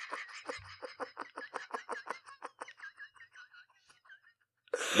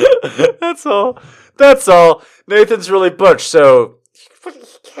 That's all. Nathan's really butch, so he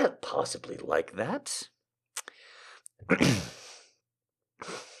can't possibly like that.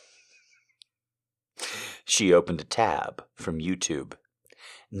 She opened a tab from YouTube.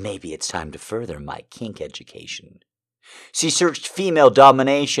 Maybe it's time to further my kink education. She searched female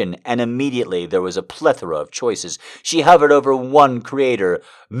domination, and immediately there was a plethora of choices. She hovered over one creator,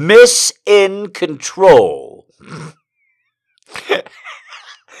 Miss In Control.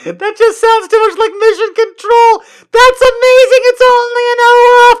 That just sounds too much like Mission Control. That's amazing. It's only an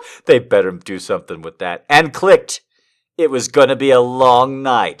hour off. They better do something with that. And clicked. It was going to be a long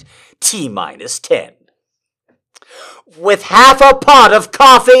night. T-10. With half a pot of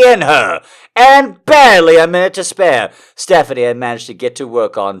coffee in her and barely a minute to spare, Stephanie had managed to get to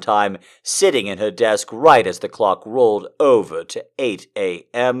work on time, sitting in her desk right as the clock rolled over to 8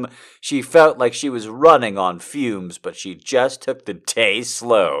 a.m. She felt like she was running on fumes, but she just took the day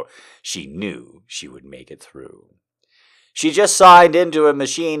slow. She knew she would make it through. She just signed into her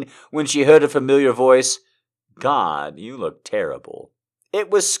machine when she heard a familiar voice. God, you look terrible. It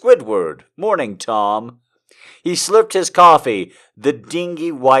was Squidward. Morning, Tom. He slurped his coffee, the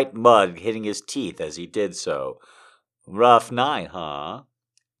dingy white mud hitting his teeth as he did so. Rough night, huh?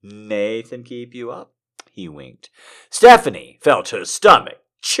 Nathan keep you up? He winked. Stephanie felt her stomach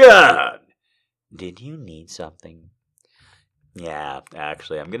churn. Did you need something? Yeah,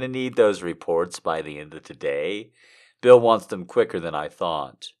 actually, I'm going to need those reports by the end of today. Bill wants them quicker than I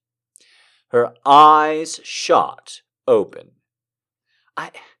thought. Her eyes shot open.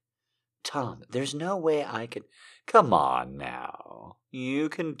 Tom, there's no way I could... Come on now. You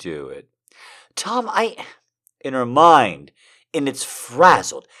can do it. Tom, In her mind, in its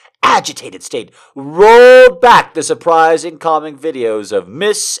frazzled, agitated state, rolled back the surprising, calming videos of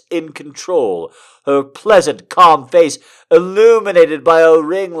Miss In Control, her pleasant, calm face illuminated by a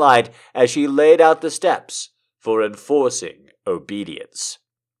ring light as she laid out the steps for enforcing obedience.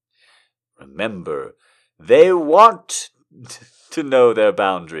 Remember, they want to know their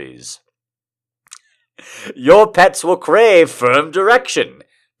boundaries. Your pets will crave firm direction,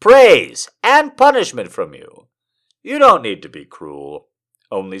 praise, and punishment from you. You don't need to be cruel,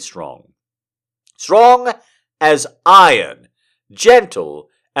 only strong. Strong as iron, gentle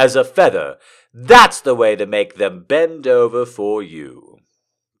as a feather. That's the way to make them bend over for you.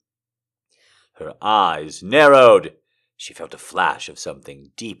 Her eyes narrowed. She felt a flash of something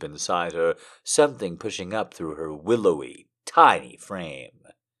deep inside her, something pushing up through her willowy, tiny frame.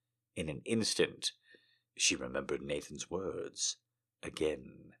 In an instant, she remembered Nathan's words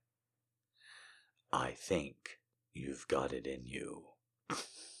again. I think you've got it in you.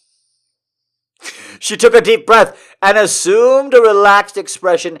 She took a deep breath and assumed a relaxed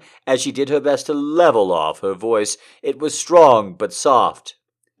expression as she did her best to level off her voice. It was strong but soft.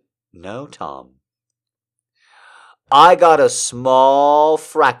 No, Tom. I got a small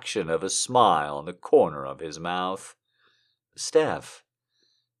fraction of a smile in the corner of his mouth. Steph,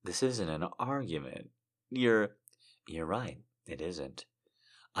 this isn't an argument. You're right. It isn't.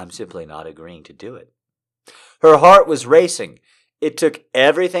 I'm simply not agreeing to do it. Her heart was racing. It took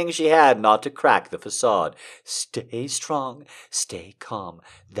everything she had not to crack the facade. Stay strong. Stay calm.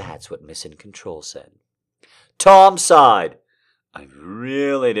 That's what Miss In Control said. Tom sighed. I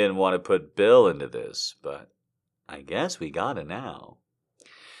really didn't want to put Bill into this, but I guess we gotta now.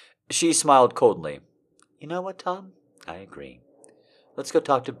 She smiled coldly. You know what, Tom? I agree. Let's go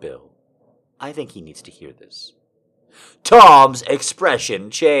talk to Bill. I think he needs to hear this. Tom's expression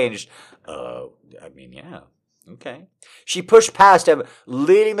changed. Yeah. Okay. She pushed past him,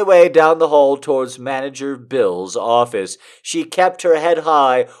 leading the way down the hall towards Manager Bill's office. She kept her head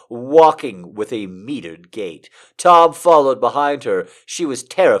high, walking with a metered gait. Tom followed behind her. She was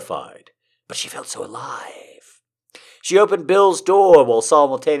terrified, but she felt so alive. She opened Bill's door while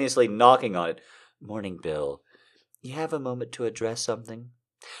simultaneously knocking on it. Morning, Bill. You have a moment to address something?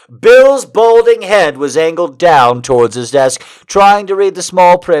 Bill's balding head was angled down towards his desk, trying to read the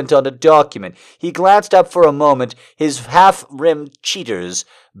small print on a document. He glanced up for a moment, his half-rimmed cheaters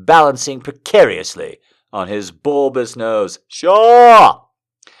balancing precariously on his bulbous nose. Sure!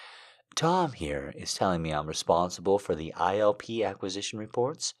 Tom here is telling me I'm responsible for the ILP acquisition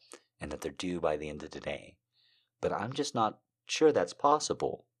reports and that they're due by the end of the day. But I'm just not sure that's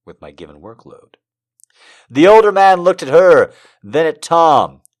possible with my given workload. The older man looked at her, then at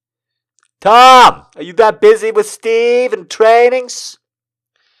Tom. Tom, are you that busy with Steve and trainings?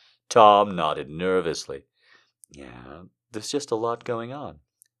 Tom nodded nervously. Yeah, there's just a lot going on.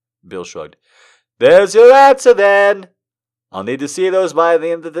 Bill shrugged. There's your answer, then. I'll need to see those by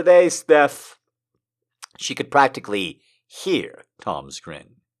the end of the day, Steph. She could practically hear Tom's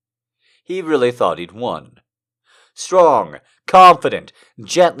grin. He really thought he'd won. Strong, confident,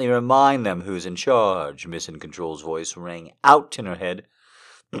 gently remind them who's in charge, Miss In Control's voice rang out in her head.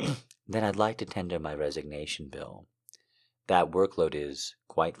 Then I'd like to tender my resignation, Bill. That workload is,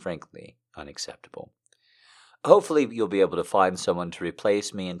 quite frankly, unacceptable. Hopefully you'll be able to find someone to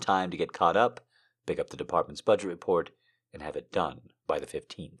replace me in time to get caught up, pick up the department's budget report, and have it done by the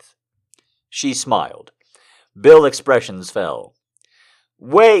 15th. She smiled. Bill's expressions fell.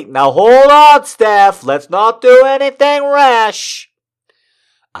 Wait, now hold on, Steph. Let's not do anything rash.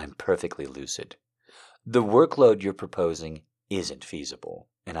 I'm perfectly lucid. The workload you're proposing isn't feasible,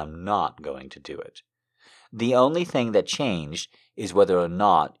 and I'm not going to do it. The only thing that changed is whether or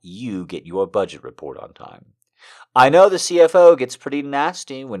not you get your budget report on time. I know the CFO gets pretty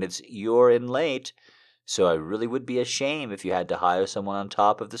nasty when you're in late, so I really would be ashamed if you had to hire someone on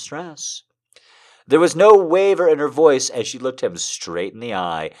top of the stress. There was no waver in her voice as she looked him straight in the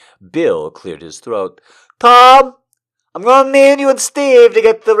eye. Bill cleared his throat. Tom, I'm going to need you and Steve to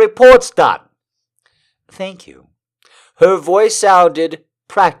get the reports done. Thank you. Her voice sounded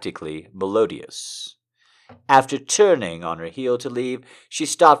practically melodious. After turning on her heel to leave, she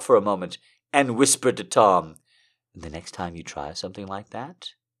stopped for a moment and whispered to Tom, The next time you try something like that,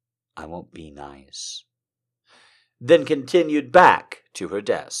 I won't be nice. Then continued back to her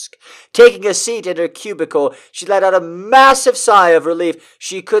desk. Taking a seat in her cubicle, she let out a massive sigh of relief.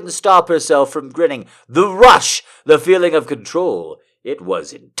 She couldn't stop herself from grinning. The rush, the feeling of control, it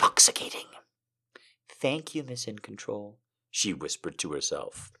was intoxicating. Thank you, Miss In Control, she whispered to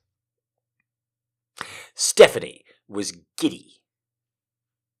herself. Stephanie was giddy.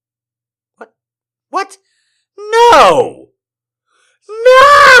 What? No!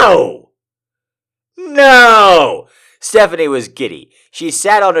 No! No! Stephanie was giddy. She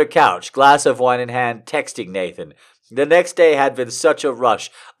sat on her couch, glass of wine in hand, texting Nathan. The next day had been such a rush,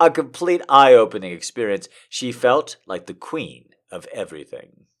 a complete eye-opening experience. She felt like the queen of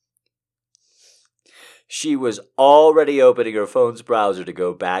everything. She was already opening her phone's browser to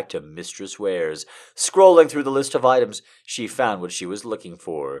go back to Mistress Wares. Scrolling through the list of items, she found what she was looking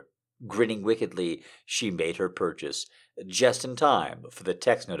for. Grinning wickedly, she made her purchase, just in time for the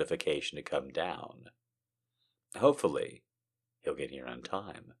text notification to come down. Hopefully, he'll get here on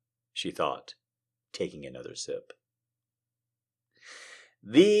time, she thought, taking another sip.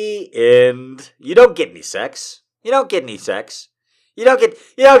 The end. You don't get any sex. You don't get this.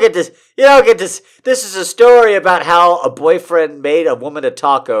 This is a story about how a boyfriend made a woman a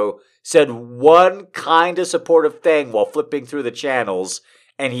taco, said one kind of supportive thing while flipping through the channels,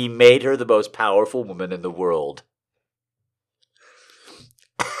 and he made her the most powerful woman in the world.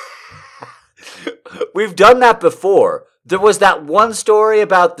 We've done that before. There was that one story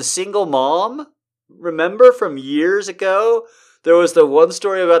about the single mom. Remember from years ago? There was the one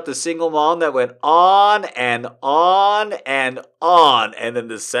story about the single mom that went on and on and on, and then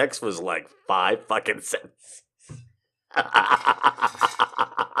the sex was like 5 fucking cents.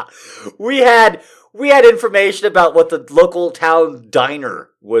 We had information about what the local town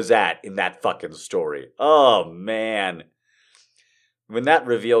diner was at in that fucking story. Oh man. When that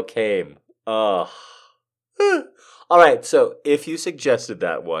reveal came, all right, so if you suggested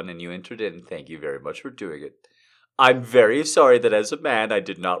that one and you entered in, thank you very much for doing it. I'm very sorry that as a man I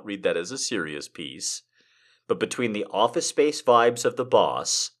did not read that as a serious piece, but between the Office Space vibes of the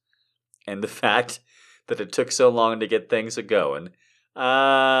boss and the fact that it took so long to get things a-going,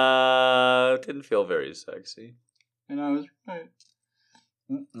 it didn't feel very sexy. And I was right.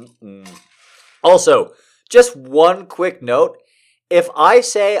 Also, just one quick note. If I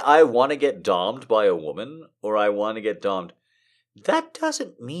say I want to get dommed by a woman, or I want to get dommed, that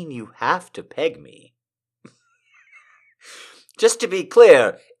doesn't mean you have to peg me. Just to be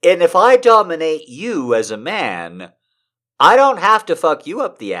clear, and if I dominate you as a man, I don't have to fuck you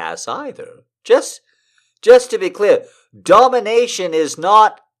up the ass either. Just to be clear, domination is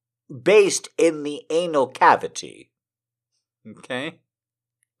not based in the anal cavity. Okay?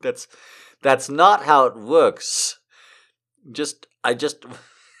 That's not how it works. There's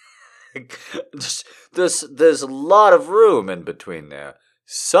a lot of room in between there.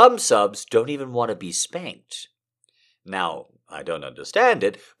 Some subs don't even want to be spanked. Now, I don't understand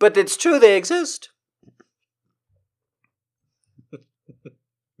it, but it's true they exist.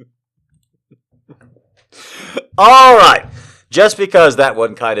 All right. Just because that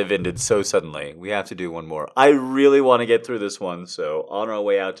one kind of ended so suddenly, we have to do one more. I really want to get through this one, so on our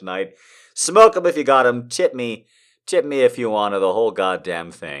way out tonight, smoke 'em if you got 'em, tip me if you want to, the whole goddamn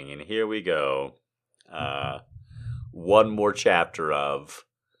thing. And here we go. One more chapter of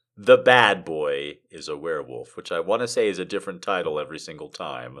The Bad Boy is a Werewolf, which I want to say is a different title every single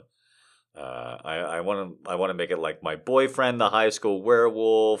time. I want to make it like My Boyfriend, the High School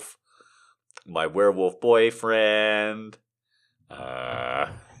Werewolf, My Werewolf Boyfriend,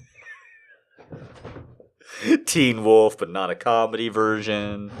 Teen Wolf, but not a comedy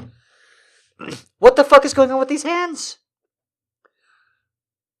version. What the fuck is going on with these hands?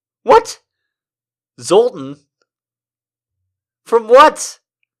 What? Zoltan? From what?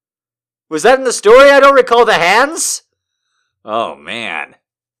 Was that in the story? I don't recall the hands. Oh, man.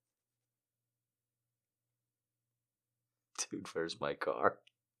 Dude, where's my car?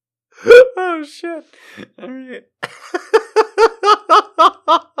 Oh, shit. All right.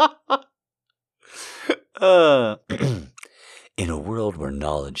 In a world where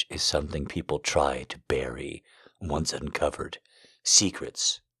knowledge is something people try to bury, once uncovered,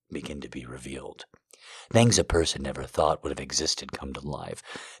 secrets begin to be revealed. Things a person never thought would have existed come to life.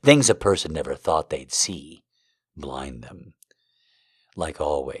 Things a person never thought they'd see blind them. Like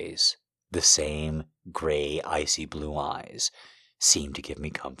always, the same gray, icy blue eyes seem to give me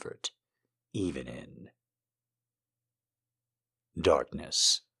comfort, even in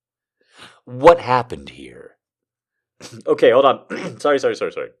darkness. What happened here? Okay, hold on. Sorry.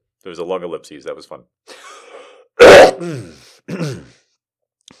 There was a long ellipses. That was fun.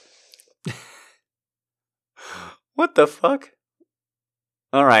 What the fuck?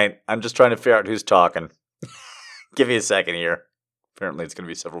 All right, I'm just trying to figure out who's talking. Give me a second here. Apparently it's going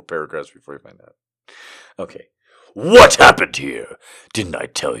to be several paragraphs before you find out. Okay. What happened here? Didn't I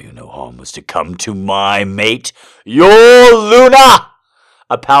tell you no harm was to come to my mate, your Luna?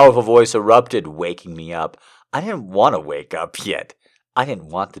 A powerful voice erupted, waking me up. I didn't want to wake up yet. I didn't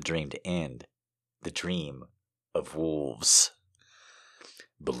want the dream to end. The dream of wolves.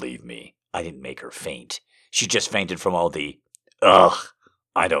 Believe me, I didn't make her faint. She just fainted from all the,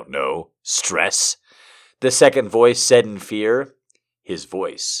 I don't know, stress. The second voice said in fear. His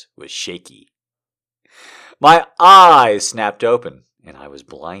voice was shaky. My eyes snapped open, and I was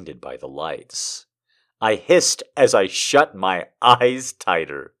blinded by the lights. I hissed as I shut my eyes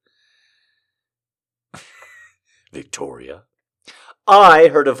tighter. Victoria? I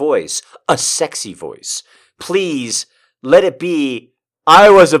heard a voice, a sexy voice. Please, let it be. I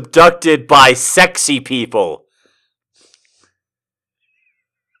was abducted by sexy people.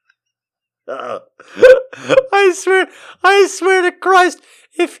 I swear to Christ,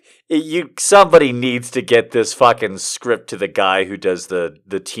 somebody needs to get this fucking script to the guy who does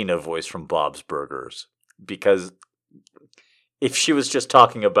the Tina voice from Bob's Burgers. Because if she was just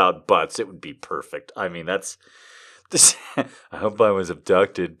talking about butts, it would be perfect. I mean, that's this. I hope I was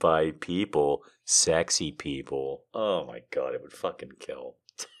abducted by people, sexy people. Oh my God, it would fucking kill.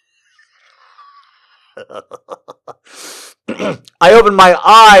 I opened my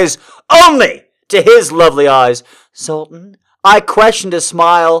eyes only to his lovely eyes. Sultan, I questioned a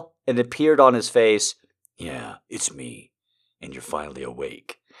smile and appeared on his face. Yeah, it's me, and you're finally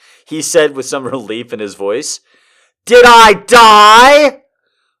awake, he said with some relief in his voice. Did I die?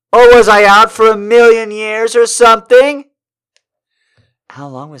 Or was I out for 1,000,000 years or something? How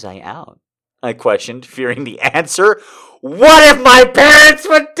long was I out? I questioned, fearing the answer. What if my parents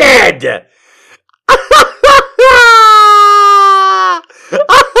were dead?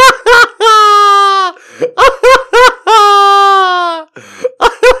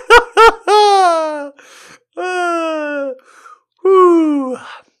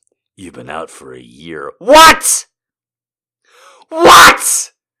 You've been out for a year. What?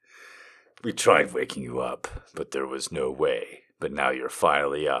 What? We tried waking you up, but there was no way. But now you're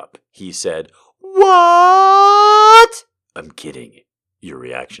finally up, he said. What? I'm kidding. Your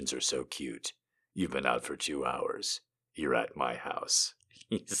reactions are so cute. You've been out for 2 hours. You're at my house.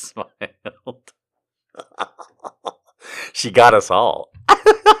 He smiled. She got us all.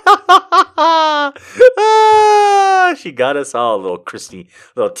 She got us all, little Christy,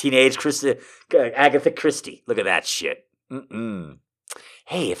 little teenage Christy, Agatha Christie. Look at that shit.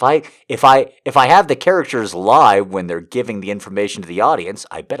 Hey, if I have the characters lie when they're giving the information to the audience,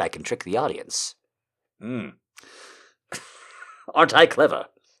 I bet I can trick the audience. Aren't I clever?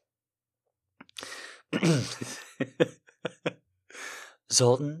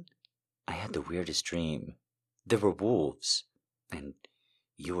 Zoltan, I had the weirdest dream. There were wolves, and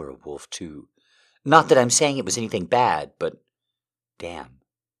you were a wolf too. Not that I'm saying it was anything bad, but damn,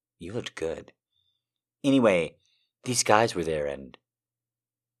 you looked good. Anyway, these guys were there, and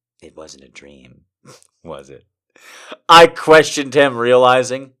it wasn't a dream, was it? I questioned him,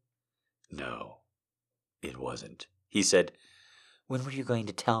 realizing. No, it wasn't. He said, when were you going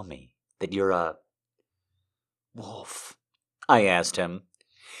to tell me that you're a wolf? I asked him.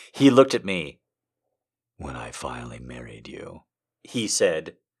 He looked at me. When I finally married you, he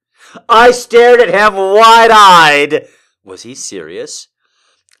said. I stared at him wide-eyed. Was he serious?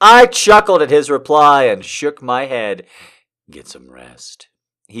 I chuckled at his reply and shook my head. Get some rest.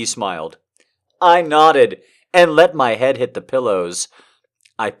 He smiled. I nodded and let my head hit the pillows.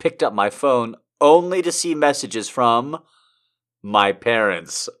 I picked up my phone only to see messages from my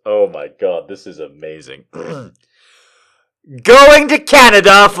parents. Oh my god, this is amazing. Going to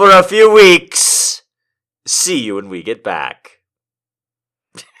Canada for a few weeks. See you when we get back.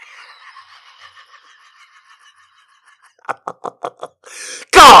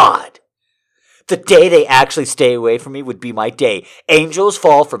 God! The day they actually stay away from me would be my day. Angels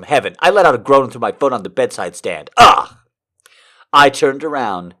fall from heaven. I let out a groan through my phone on the bedside stand. Ugh! I turned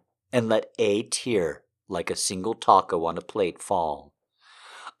around and let a tear, like a single taco on a plate, fall.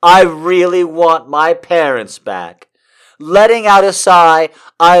 I really want my parents back. Letting out a sigh,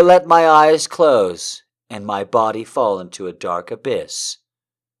 I let my eyes close and my body fall into a dark abyss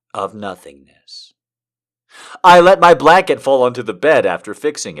of nothingness. I let my blanket fall onto the bed after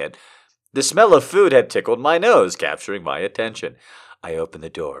fixing it. The smell of food had tickled my nose, capturing my attention. I opened the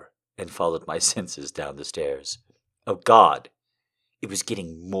door and followed my senses down the stairs. Oh God! It was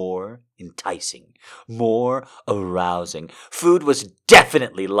getting more enticing, more arousing. Food was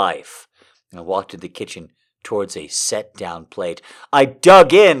definitely life. I walked to the kitchen towards a set-down plate. I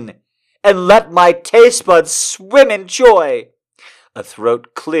dug in and let my taste buds swim in joy. A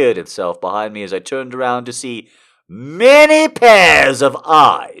throat cleared itself behind me as I turned around to see many pairs of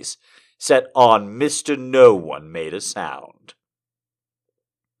eyes set on Mr. No One Made a Sound.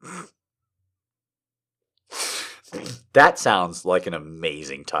 That sounds like an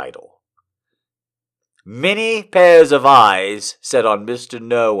amazing title. Many pairs of eyes set on Mr.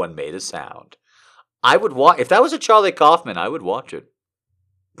 No One Made a Sound. I would watch, if that was a Charlie Kaufman, I would watch it.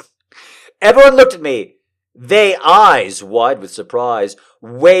 Everyone looked at me, they eyes wide with surprise,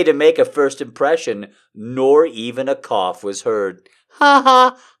 way to make a first impression, nor even a cough was heard. Ha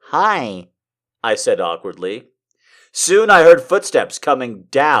ha, hi, I said awkwardly. Soon I heard footsteps coming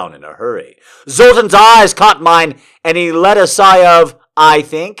down in a hurry. Zoltan's eyes caught mine, and he let a sigh of, I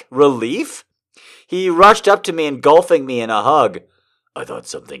think, relief. He rushed up to me, engulfing me in a hug. I thought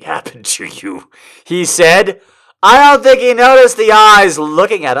something happened to you, he said. I don't think he noticed the eyes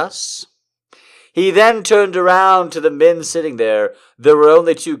looking at us. He then turned around to the men sitting there. There were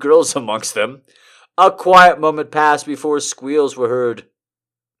only 2 girls amongst them. A quiet moment passed before squeals were heard.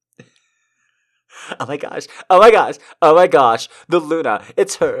 Oh my gosh, oh my gosh, oh my gosh, the Luna,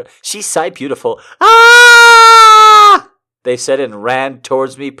 it's her. She's so beautiful. Ah! They said and ran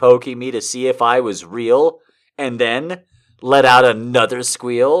towards me, poking me to see if I was real, and then let out another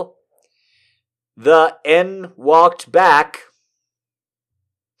squeal. The N walked back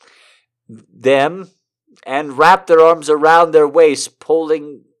them and wrapped their arms around their waists,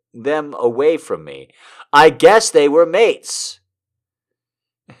 pulling them away from me. I guess they were mates.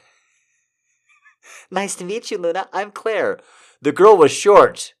 Nice to meet you, Luna. I'm Claire. The girl was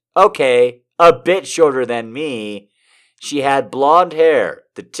short. Okay, a bit shorter than me. She had blonde hair.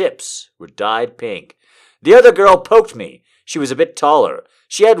 The tips were dyed pink. The other girl poked me. She was a bit taller.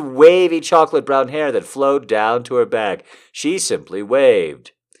 She had wavy chocolate brown hair that flowed down to her back. She simply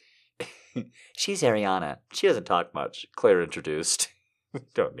waved. She's Ariana. She doesn't talk much, Claire introduced. We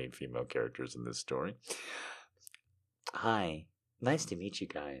don't need female characters in this story. Hi. Nice to meet you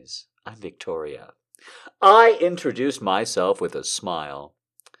guys. I'm Victoria. I introduced myself with a smile.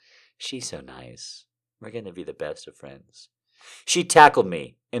 She's so nice. We're going to be the best of friends. She tackled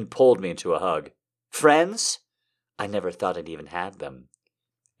me and pulled me into a hug. Friends? I never thought I'd even had them.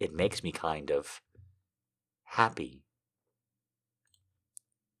 It makes me kind of happy.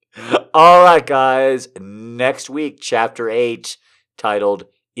 All right, guys. Next week, Chapter 8, titled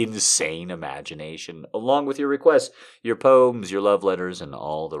Insane Imagination, along with your requests, your poems, your love letters, and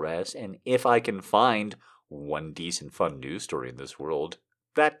all the rest. And if I can find one decent fun news story in this world,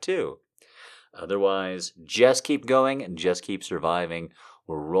 that too. Otherwise, just keep going and just keep surviving.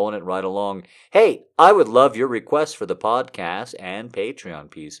 We're rolling it right along. Hey, I would love your requests for the podcast and Patreon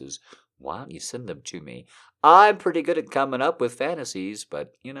pieces. Why don't you send them to me? I'm pretty good at coming up with fantasies,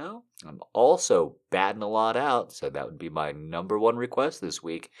 but, I'm also batting a lot out, so that would be my number one request this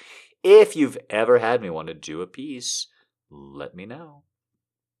week. If you've ever had me want to do a piece, let me know.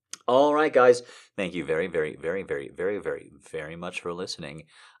 All right, guys. Thank you very, very, very, very, very, very, very much for listening.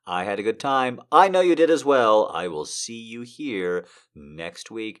 I had a good time. I know you did as well. I will see you here next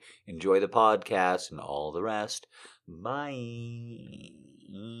week. Enjoy the podcast and all the rest. Bye.